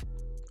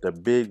 The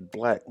big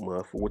black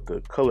muff with the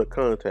colored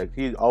contacts.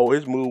 He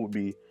always move would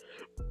be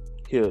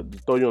he'll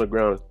throw you on the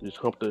ground, just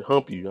hump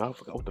you. I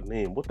forgot what the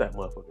name. What that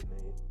motherfucker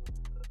name?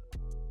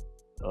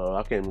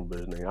 I can't remember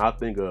his name. I'll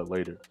think of it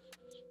later.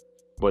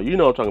 But you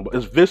know what I'm talking about.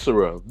 It's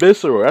Viscera.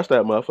 Viscera. That's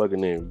that motherfucking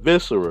name.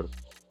 Viscera.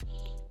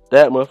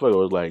 That motherfucker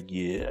was like,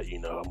 yeah,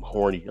 I'm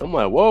horny. I'm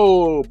like,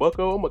 whoa,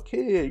 Bucko, I'm a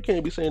kid. You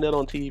can't be saying that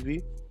on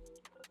TV.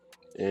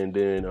 And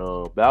then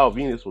Val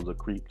Venus was a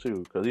creep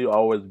too, because he'd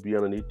always be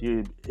underneath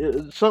you.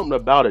 Something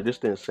about it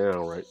just didn't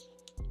sound right.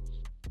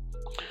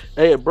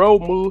 Hey, bro,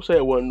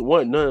 moveset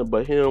wasn't nothing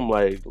but him,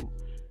 like,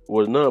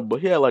 was nothing,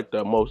 but he had like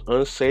the most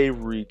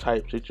unsavory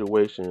type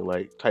situation,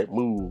 like type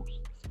moves.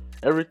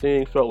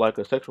 Everything felt like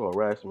a sexual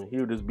harassment. He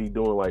would just be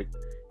doing like,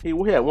 he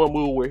had one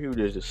move where he would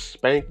just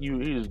spank you,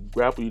 he just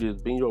grapple you,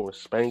 just bend you over and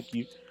spank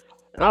you.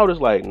 And I was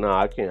just like, nah,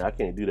 I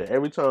can't do that.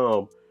 Every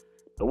time,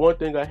 the one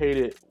thing I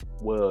hated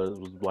was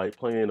like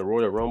playing the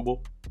Royal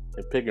Rumble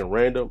and picking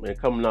random and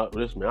coming out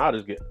with this, man. I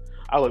was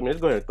like, man,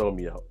 just go ahead and throw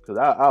me out. Because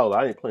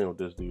I ain't playing with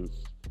this dude.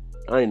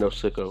 I ain't no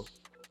sicko.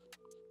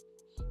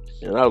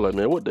 And I was like,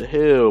 man, what the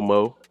hell,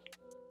 Mo?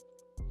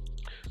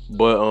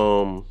 But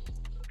oh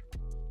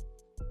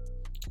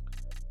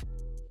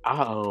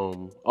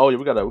yeah,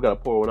 we gotta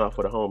pour one out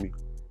for the homie.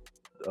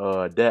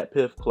 Dat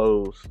Piff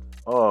closed.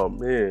 Oh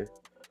man,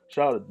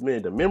 shout out,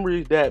 man, the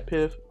memories Dat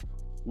Piff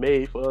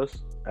made for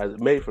us, as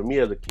made for me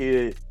as a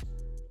kid.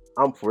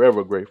 I'm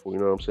forever grateful. You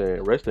know what I'm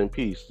saying? Rest in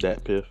peace,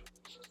 Dat Piff.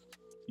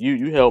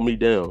 You held me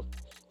down,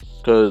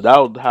 cause that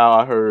was how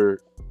I heard.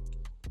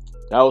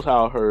 That was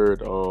how I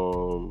heard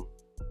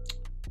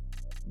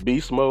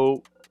Beast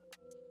Mode,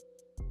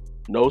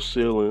 No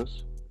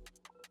Ceilings,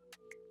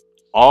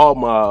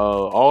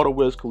 all the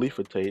Wiz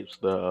Khalifa tapes.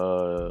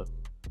 The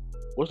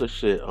what's the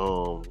shit?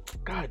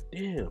 God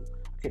damn,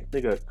 I can't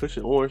think of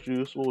Cushion Orange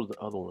Juice. What was the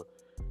other one?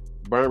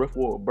 Burn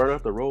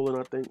After Rolling,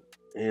 I think.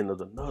 And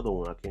there's another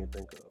one I can't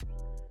think of.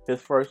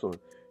 His first one,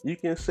 You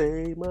Can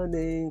Say My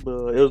Name,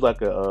 but it was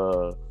like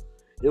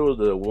it was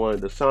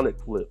the Sonic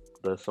Flip,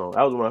 the song.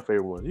 That was one of my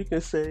favorite ones. You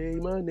can say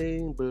my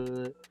name,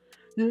 but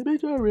your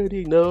bitch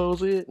already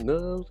knows it.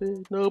 No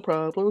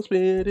problem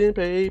spending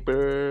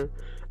paper.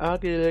 I'll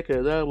get it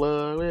cause I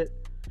love it.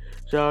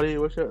 Shawty,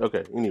 what's your...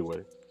 Okay,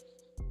 anyway.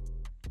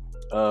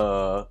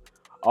 All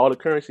the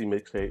Currency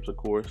mixtapes, of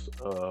course.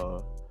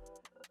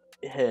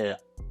 It had...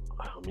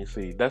 Let me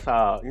see. That's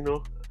how,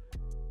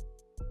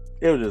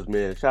 it was just,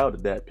 man, shout out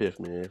to Dat Piff,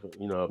 man.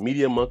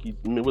 Media Monkey,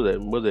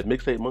 was it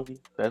Mixtape Monkey?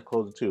 That's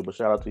closer too, but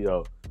shout out to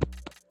y'all.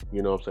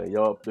 You know what I'm saying?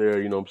 Y'all up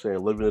there,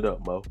 living it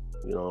up, Mo.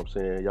 You know what I'm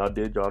saying? Y'all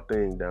did y'all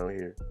thing down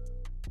here.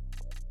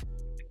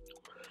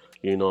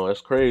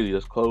 It's crazy,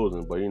 it's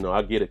closing, but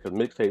I get it, because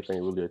mixtapes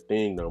ain't really a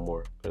thing no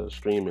more, because of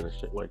streaming and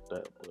shit like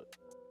that. But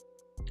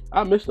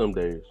I miss them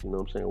days, you know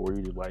what I'm saying, where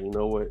you just like, you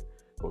know what?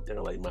 Go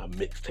down like my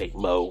mixtape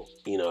Mo,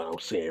 you know what I'm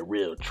saying?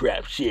 Real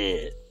trap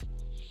shit.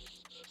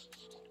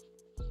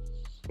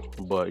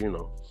 But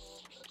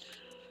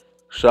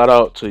shout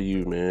out to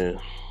you, man.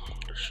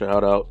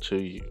 Shout out to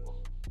you,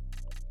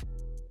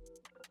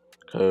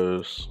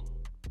 cause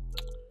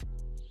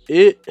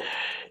it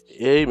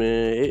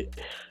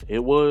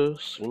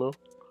was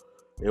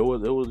it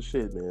was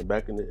shit, man.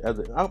 Back in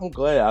I'm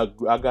glad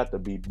I got to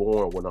be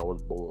born when I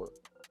was born.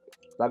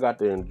 I got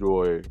to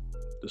enjoy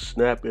the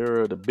Snap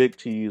era, the Big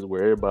T's,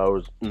 where everybody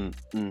was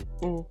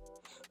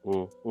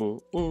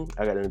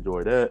I got to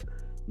enjoy that.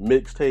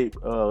 Mixtape,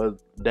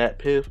 Dat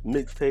Piff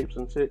mixtapes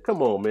and shit.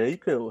 Come on, man, you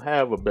couldn't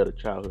have a better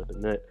childhood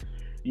than that.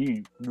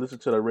 You listen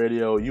to the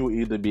radio, you would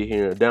either be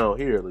hearing, down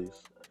here at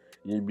least,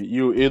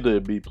 you would either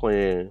be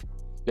playing.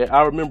 Yeah,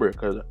 I remember it,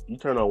 because you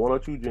turn on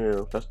 102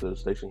 Jams. That's the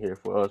station here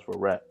for us for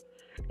rap.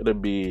 It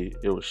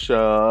was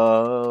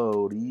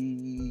Shawty,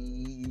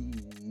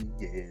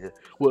 yeah,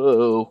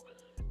 whoa.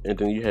 And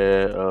then you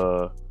had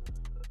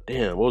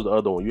damn, what was the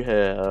other one? You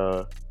had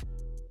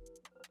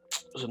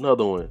what's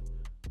another one?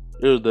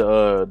 It was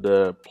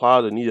the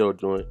Plaza Neo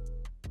joint.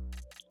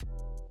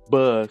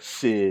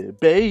 Bussin'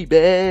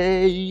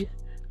 baby.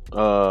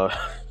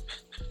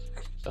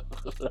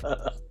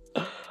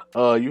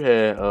 You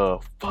had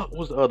fuck,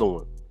 what's the other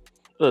one?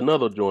 There's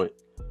another joint.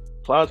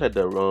 Plaza had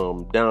the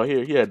down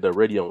here, he had the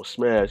Radio on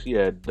Smash, he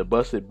had the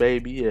Busted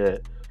Baby, he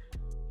had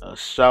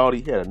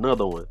Shawty, he had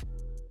another one.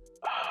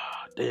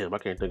 Damn, I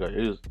can't think of it.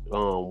 It was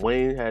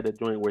Wayne had that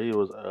joint where he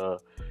was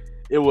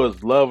it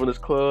was Love in This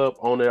Club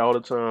on there all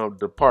the time.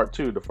 The part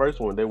two, the first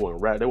one, they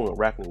weren't rapping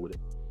with it.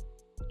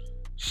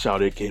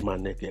 Shawty gave my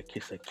nigga a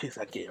kiss.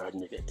 I gave her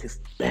nigga a kiss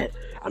back.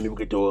 I mean, we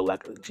could do it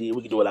like a G.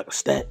 We could do it like a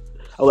stat.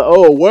 I was like,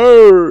 oh,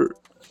 word.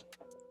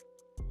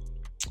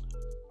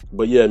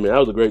 But yeah, man, that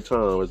was a great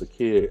time as a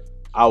kid.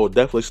 I was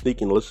definitely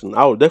sneaking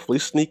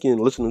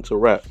listening to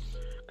rap.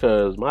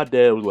 Because my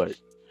dad was like,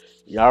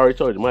 yeah, I already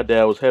told you, my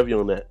dad was heavy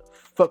on that.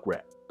 Fuck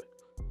rap.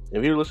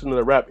 If he was listening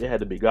to rap, it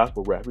had to be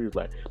gospel rap. He was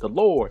like, the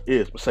Lord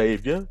is my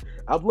savior.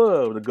 I'd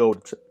love to go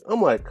to...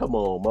 I'm like, come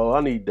on, Mo, I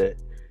need that.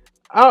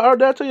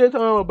 Did I tell you a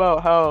time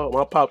about how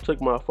my pop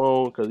took my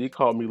phone because he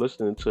caught me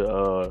listening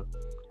to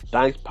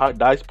Dice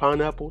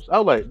Pineapples? I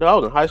was like, I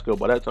was in high school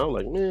by that time. I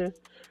was like, man,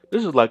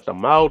 this is like the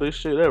mildest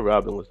shit ever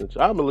I've been listening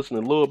to. I've been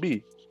listening to Lil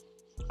B.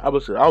 I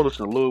was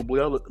listening to Lil B.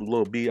 I was listening to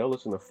Lil B. I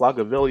was listening to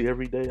Flockavelli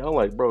every day. I'm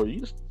like, bro,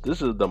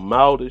 this is the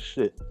mildest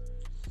shit.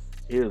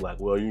 He was like,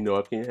 well,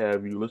 I can't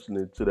have you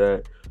listening to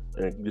that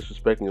and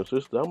disrespecting your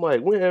sister. I'm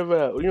like,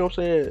 whenever, you know what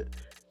I'm saying?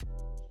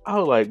 I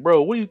was like,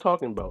 bro, what are you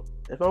talking about?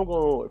 If I'm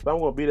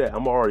gonna be that, I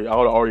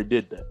already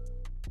did that.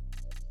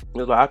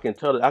 It's like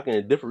I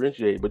can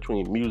differentiate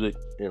between music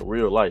and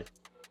real life.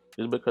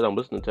 Just because I'm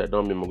listening to that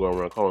don't mean I'm going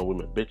around calling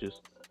women bitches.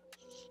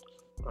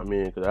 I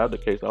mean, because I had the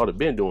case, I would have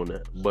been doing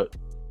that. But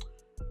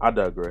I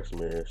digress,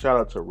 man. Shout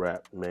out to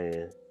rap,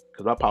 man,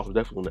 because my pop was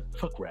definitely on that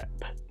fuck rap.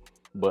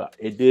 But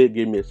it did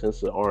give me a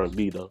sense of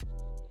R&B though,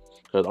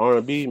 because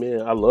R&B,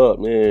 man, I love,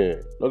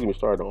 man. Don't get me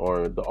started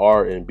on the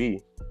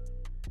R&B.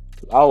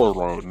 I was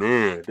like,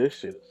 man, this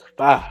shit is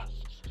fire.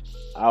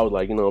 I was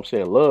like, what I'm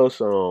saying, love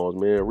songs,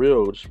 man,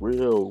 real shit.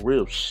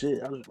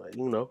 I was like,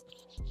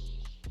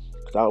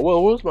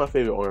 what's my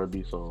favorite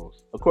R&B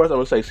songs? Of course, I'm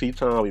gonna say C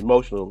Time,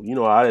 Emotional. You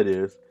know how it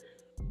is.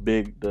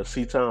 The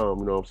C Time.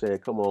 You know what I'm saying?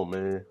 Come on,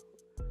 man.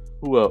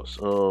 Who else?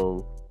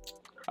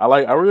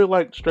 I really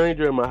like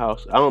Stranger in My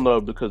House. I don't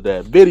know because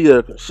that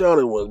video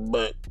Shawty was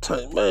back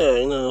tight,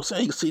 man. You know what I'm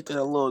saying? You can see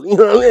that little, you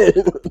know what I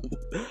mean?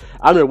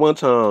 I remember one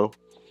time.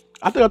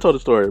 I think I told the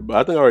story, but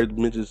I think I already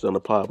mentioned this on the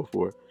pod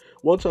before.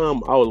 One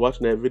time I was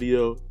watching that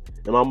video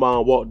and my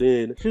mom walked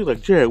in. She was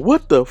like, Jared,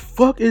 what the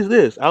fuck is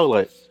this? I was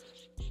like,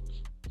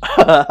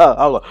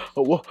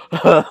 what?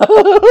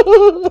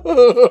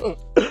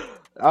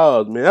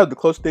 Oh, man, that was the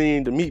closest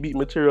thing to meat beat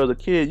material as a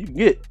kid you can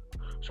get.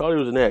 Charlie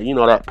was in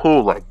that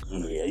pool, like,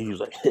 yeah. He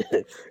was like,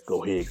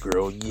 go ahead,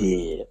 girl,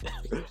 yeah.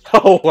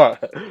 Oh,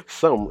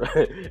 something.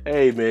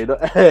 Hey, man.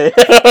 Hey.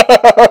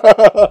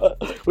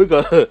 We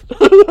gonna...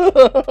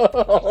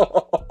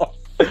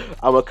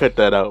 I'm gonna cut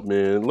that out,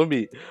 man.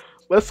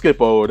 Let's skip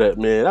over that,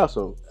 man. That's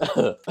some...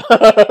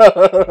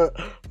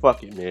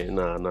 Fuck it, man.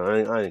 Nah, I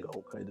ain't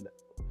gonna cut it out.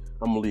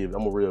 I'm gonna leave it.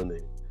 I'm a real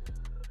nigga.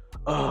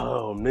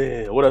 Oh,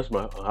 man. What else,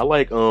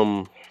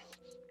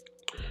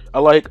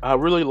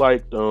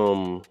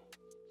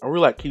 I really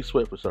like Keith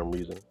Sweat for some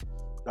reason.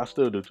 I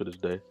still do to this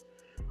day.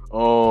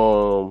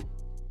 I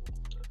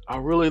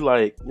really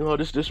like,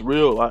 this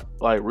real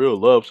like real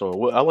love song.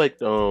 Well, I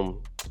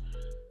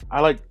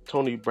like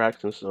Tony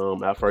Braxton's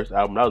at first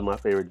album. That was my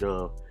favorite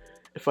John.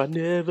 If I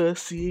never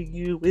see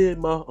you in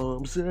my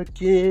arms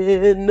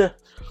again.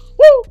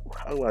 Woo!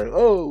 I'm like,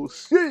 oh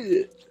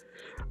shit.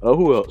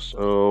 Who else?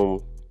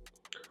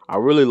 I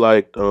really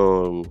liked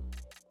who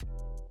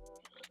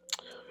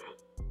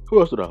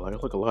else did I like? I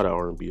like a lot of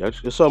R&B.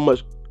 There's so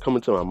much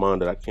coming to my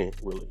mind that I can't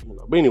really,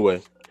 But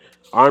anyway,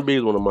 R&B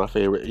is one of my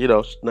favorite.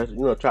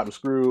 Chop the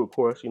Screw, of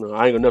course. I ain't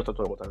gonna never stop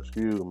talking about Chop the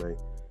Screw, man.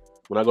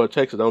 When I go to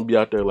Texas, I don't be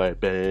out there like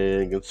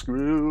bang and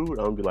screwed.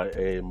 I don't be like,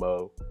 hey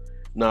Mo.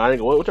 Nah, I ain't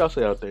gonna. What y'all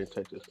say out there in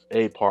Texas?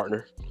 Hey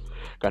partner,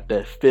 got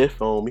that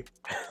fifth on me.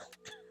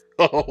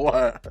 Oh,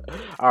 wow.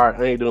 All right,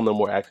 I ain't doing no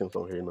more accents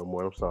on here no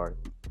more. I'm sorry.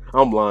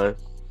 I'm lying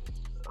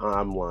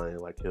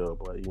like hell,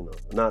 but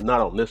not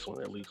on this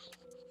one at least.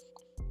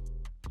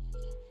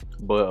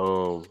 But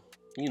I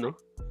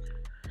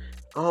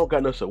don't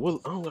got no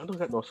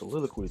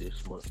soliloquy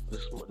this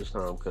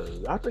time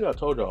because I think I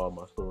told y'all all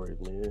my stories,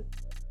 man.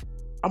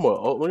 You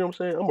know what I'm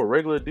saying? I'm a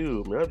regular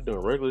dude, man. I'm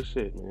doing regular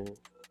shit, man.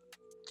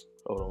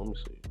 Hold on, let me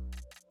see.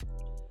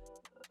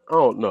 I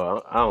don't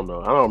know. I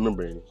don't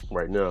remember any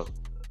right now,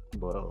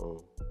 but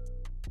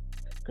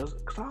cause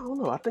I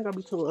don't know. I think I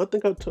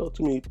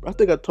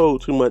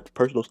told too much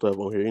personal stuff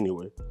on here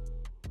anyway.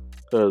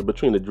 Cause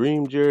between the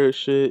Dream Jared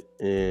shit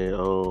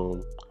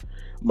and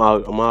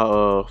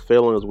my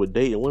failings with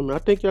dating women, I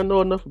think y'all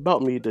know enough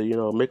about me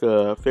to make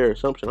a fair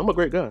assumption. I'm a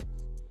great guy.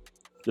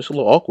 Just a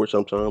little awkward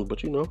sometimes,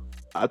 but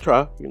I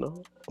try.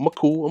 I'm a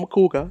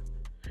cool guy.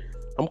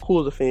 I'm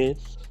cool as a fan.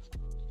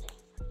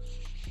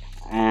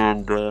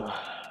 And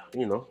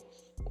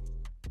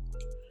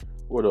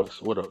what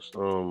else? I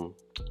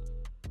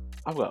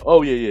forgot.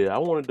 Oh yeah. I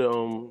wanted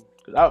to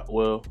I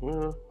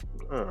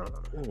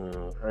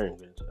ain't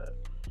getting to that.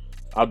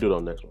 I'll do it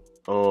on the next one.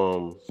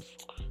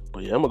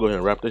 But yeah, I'm gonna go ahead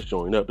and wrap this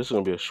joint up. This is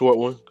gonna be a short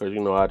one because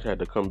I just had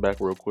to come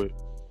back real quick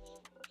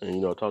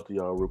and talk to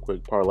y'all real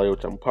quick. Parlay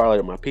with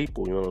my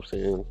people. You know what I'm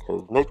saying?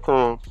 Because next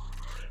time,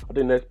 I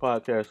think next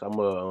podcast, I'm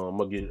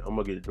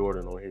gonna get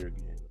Jordan on here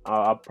again.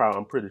 I'm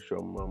pretty sure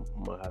I'm gonna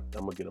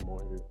get him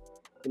on here.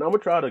 And I'm gonna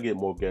try to get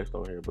more guests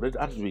on here, but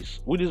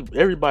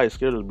everybody's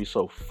schedules be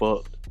so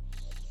fucked.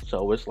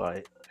 So it's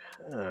like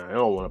I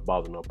don't want to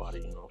bother nobody,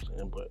 you know what I'm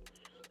saying? But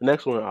the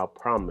next one, I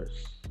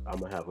promise, I'm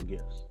gonna have a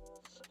guest.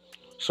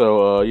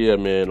 So yeah,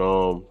 man.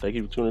 Thank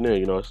you for tuning in.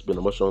 You know, it's been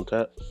a much on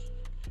tap.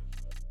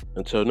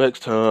 Until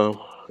next time,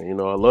 you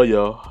know, I love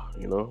y'all.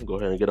 You know, go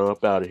ahead and get on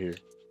up out of here.